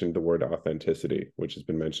mentioned the word authenticity, which has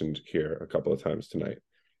been mentioned here a couple of times tonight,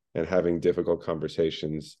 and having difficult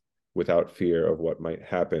conversations without fear of what might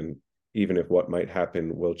happen, even if what might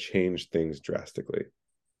happen will change things drastically.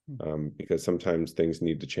 Because sometimes things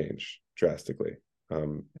need to change drastically.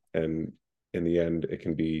 And in the end, it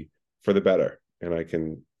can be for the better. And I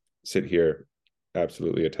can sit here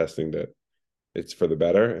absolutely attesting that it's for the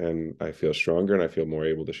better, and I feel stronger, and I feel more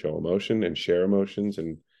able to show emotion and share emotions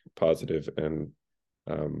in positive and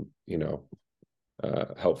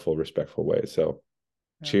helpful, respectful ways. So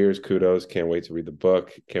cheers, kudos, can't wait to read the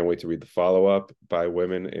book, can't wait to read the follow-up by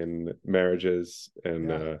women in marriages,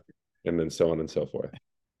 and then so on and so forth.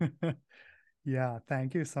 Yeah,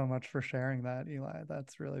 thank you so much for sharing that, Eli.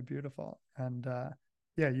 That's really beautiful. And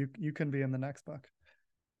you can be in the next book.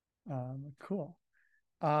 Cool.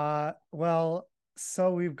 Well,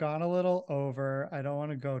 so we've gone a little over. I don't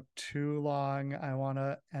want to go too long. I want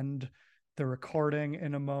to end the recording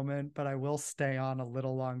in a moment, but I will stay on a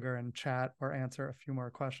little longer and chat or answer a few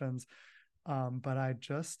more questions. But I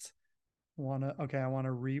just want to, I want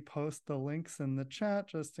to repost the links in the chat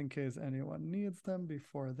just in case anyone needs them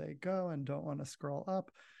before they go and don't want to scroll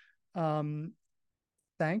up.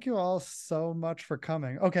 Thank you all so much for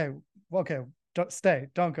coming. Okay.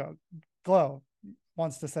 Don't go. Glow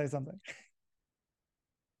wants to say something.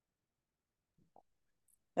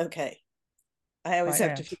 Okay. I always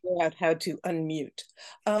have to figure out how to unmute.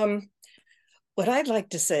 What I'd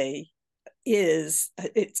like to say is,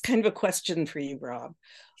 it's kind of a question for you, Rob.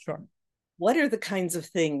 Sure. What are the kinds of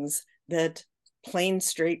things that plain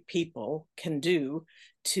straight people can do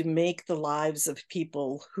to make the lives of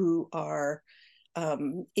people who are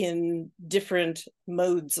in different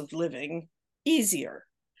modes of living easier?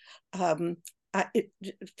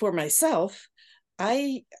 For myself,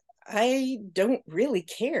 I don't really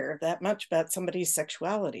care that much about somebody's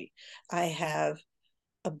sexuality. I have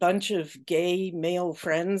a bunch of gay male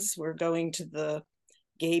friends. We're going to the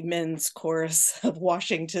Gay Men's Chorus of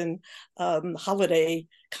Washington holiday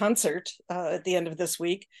concert at the end of this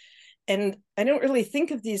week. And I don't really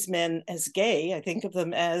think of these men as gay. I think of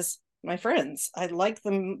them as my friends. I like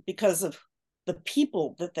them because of the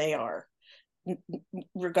people that they are,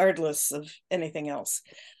 regardless of anything else.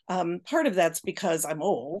 Part of that's because I'm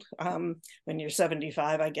old. When you're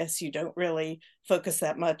 75, I guess you don't really focus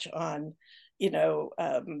that much on,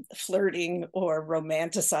 flirting or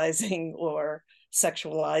romanticizing or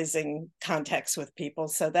sexualizing contacts with people.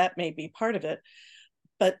 So that may be part of it.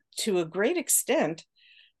 But to a great extent,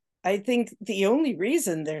 I think the only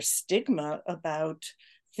reason there's stigma about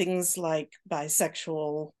things like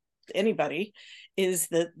bisexual anybody is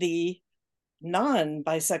that the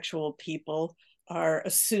non-bisexual people are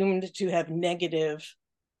assumed to have negative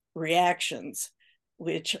reactions,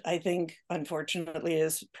 which I think, unfortunately,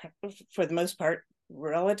 is, for the most part,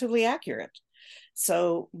 relatively accurate.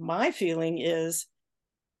 So my feeling is,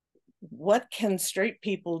 what can straight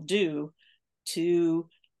people do to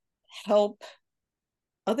help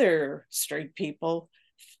other straight people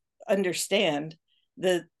understand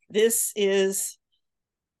that this is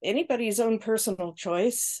anybody's own personal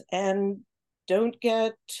choice, and don't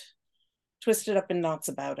get twisted up in knots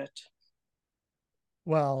about it?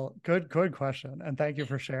 Well, good question. And thank you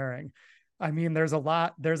for sharing. I mean, there's a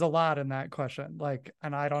lot in that question. Like,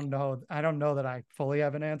 and I don't know that I fully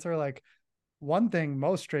have an answer. Like, one thing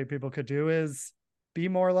most straight people could do is be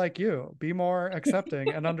more like you, be more accepting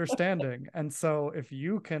and understanding. And so if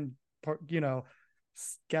you can,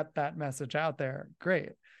 get that message out there, great.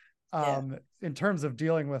 In terms of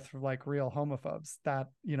dealing with like real homophobes, that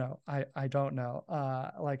I don't know,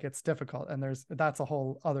 like it's difficult, and that's a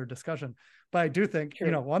whole other discussion. But I do think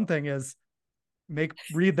one thing is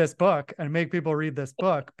read this book and make people read this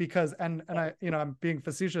book, because and I I'm being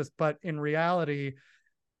facetious, but in reality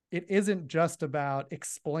it isn't just about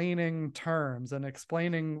explaining terms and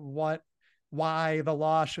explaining why the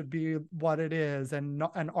law should be what it is, and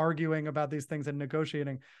arguing about these things and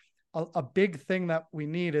negotiating. A big thing that we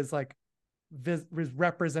need is like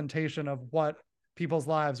representation of what people's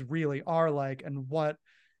lives really are like, and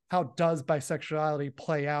how does bisexuality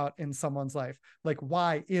play out in someone's life? Like,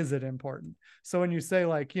 why is it important? So when you say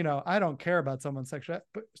like, I don't care about someone's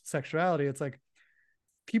sexuality, it's like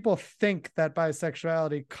people think that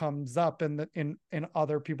bisexuality comes up in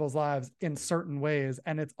other people's lives in certain ways,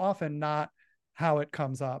 and it's often not how it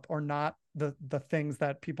comes up, or not the things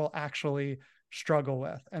that people actually struggle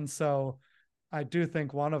with. And so I do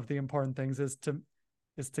think one of the important things is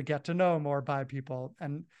to get to know more bi people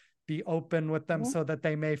and be open with them, so that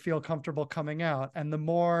they may feel comfortable coming out. And the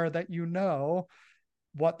more that you know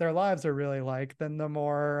what their lives are really like, then the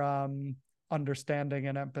more understanding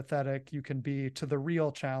and empathetic you can be to the real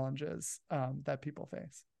challenges that people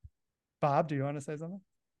face. Bob, do you want to say something?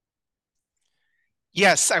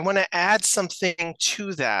 Yes, I want to add something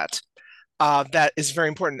to that that is very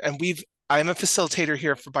important. And I'm a facilitator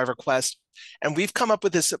here for By Request, and we've come up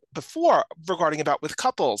with this before regarding about with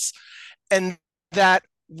couples, and that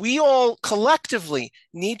we all collectively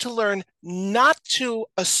need to learn not to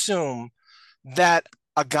assume that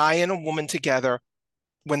a guy and a woman together,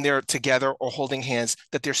 when they're together or holding hands,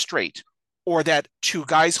 that they're straight, or that two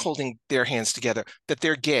guys holding their hands together, that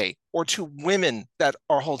they're gay, or two women that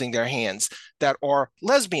are holding their hands that are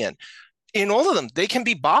lesbian. In all of them, they can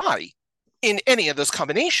be bi in any of those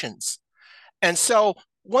combinations. And so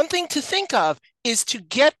one thing to think of is to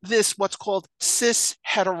get this, what's called cis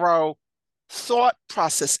hetero thought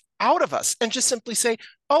process out of us, and just simply say,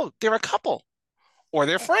 oh, they're a couple, or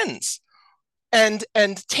they're friends, and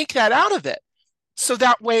take that out of it. So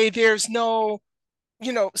that way there's no,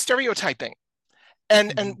 stereotyping.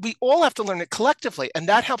 And we all have to learn it collectively. And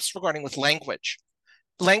that helps regarding with language.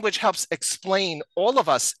 Language helps explain all of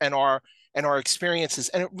us and our experiences.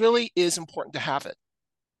 And it really is important to have it.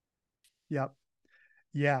 Yep.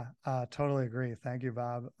 Yeah, totally agree. Thank you,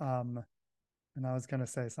 Bob. And I was going to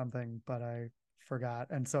say something, but I forgot.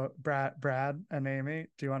 And so Brad and Amy,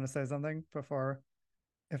 do you want to say something before,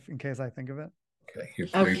 in case I think of it?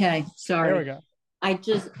 Okay. Sorry. There we go. I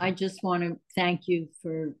just want to thank you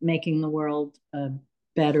for making the world a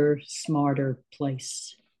better, smarter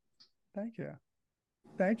place. Thank you.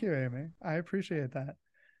 Thank you, Amy. I appreciate that.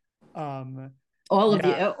 All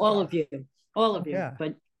of you, yeah.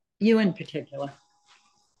 But you in particular.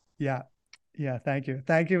 Yeah. Thank you,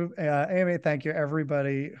 Amy. Thank you,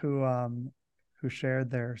 everybody who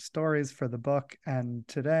shared their stories for the book. And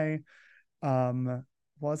today, what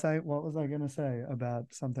was I going to say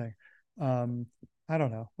about something? I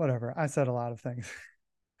don't know. Whatever. I said a lot of things.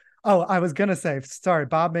 Oh, I was going to say, sorry,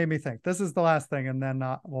 Bob made me think. This is the last thing, and then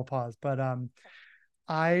we'll pause. But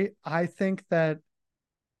I think that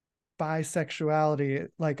bisexuality,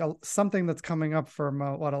 like something that's coming up from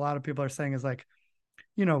what a lot of people are saying is like,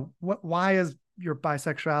 why is your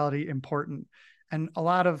bisexuality important? And a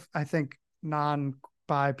lot of, I think,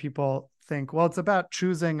 non-bi people think, well, it's about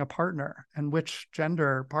choosing a partner, and which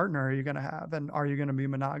gender partner are you going to have, and are you going to be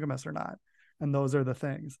monogamous or not? And those are the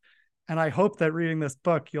things. And I hope that reading this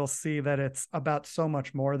book, you'll see that it's about so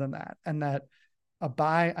much more than that, and that a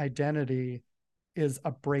bi identity is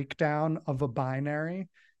a breakdown of a binary.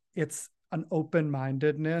 It's an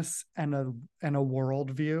open-mindedness and a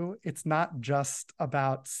worldview. It's not just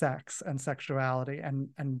about sex and sexuality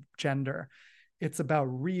and gender. It's about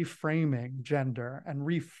reframing gender and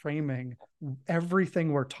reframing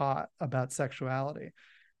everything we're taught about sexuality.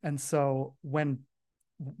 And so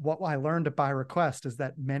what I learned at By Request is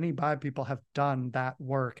that many bi people have done that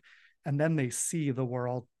work, and then they see the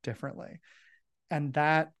world differently. And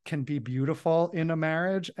that can be beautiful in a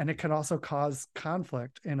marriage, and it can also cause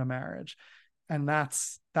conflict in a marriage. And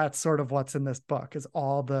that's sort of what's in this book, is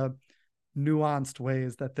all the nuanced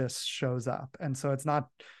ways that this shows up. And so it's not,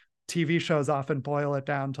 TV shows often boil it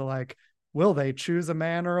down to like, will they choose a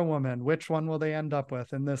man or a woman? Which one will they end up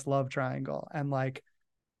with in this love triangle? And like,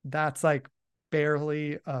 that's like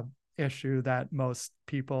barely a issue that most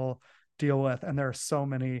people deal with, and there are so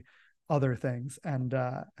many other things. And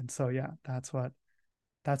so yeah, that's what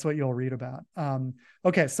you'll read about.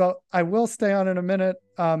 Okay, so I will stay on in a minute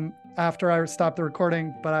after I stop the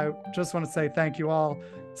recording, but I just want to say thank you all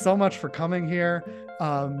so much for coming here.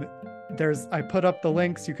 I put up the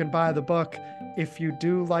links. You can buy the book. If you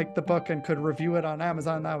do like the book and could review it on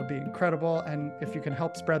Amazon, that would be incredible. And if you can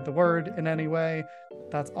help spread the word in any way,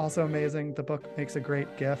 that's also amazing. The book makes a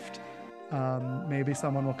great gift. Maybe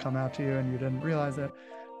someone will come out to you and you didn't realize it.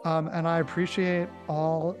 And I appreciate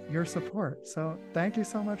all your support. So thank you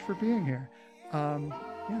so much for being here.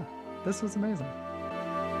 Yeah, this was amazing.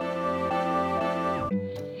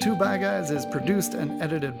 Two Bi Guys is produced and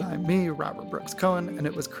edited by me, Robert Brooks Cohen, and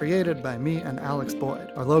it was created by me and Alex Boyd.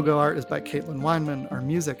 Our logo art is by Caitlin Weinman. Our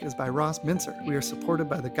music is by Ross Mincer. We are supported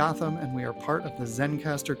by the Gotham, and we are part of the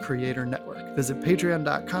Zencastr Creator Network. Visit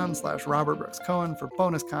patreon.com/Robert Brooks Cohen for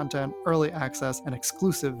bonus content, early access, and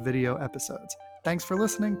exclusive video episodes. Thanks for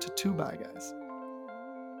listening to Two Bi Guys.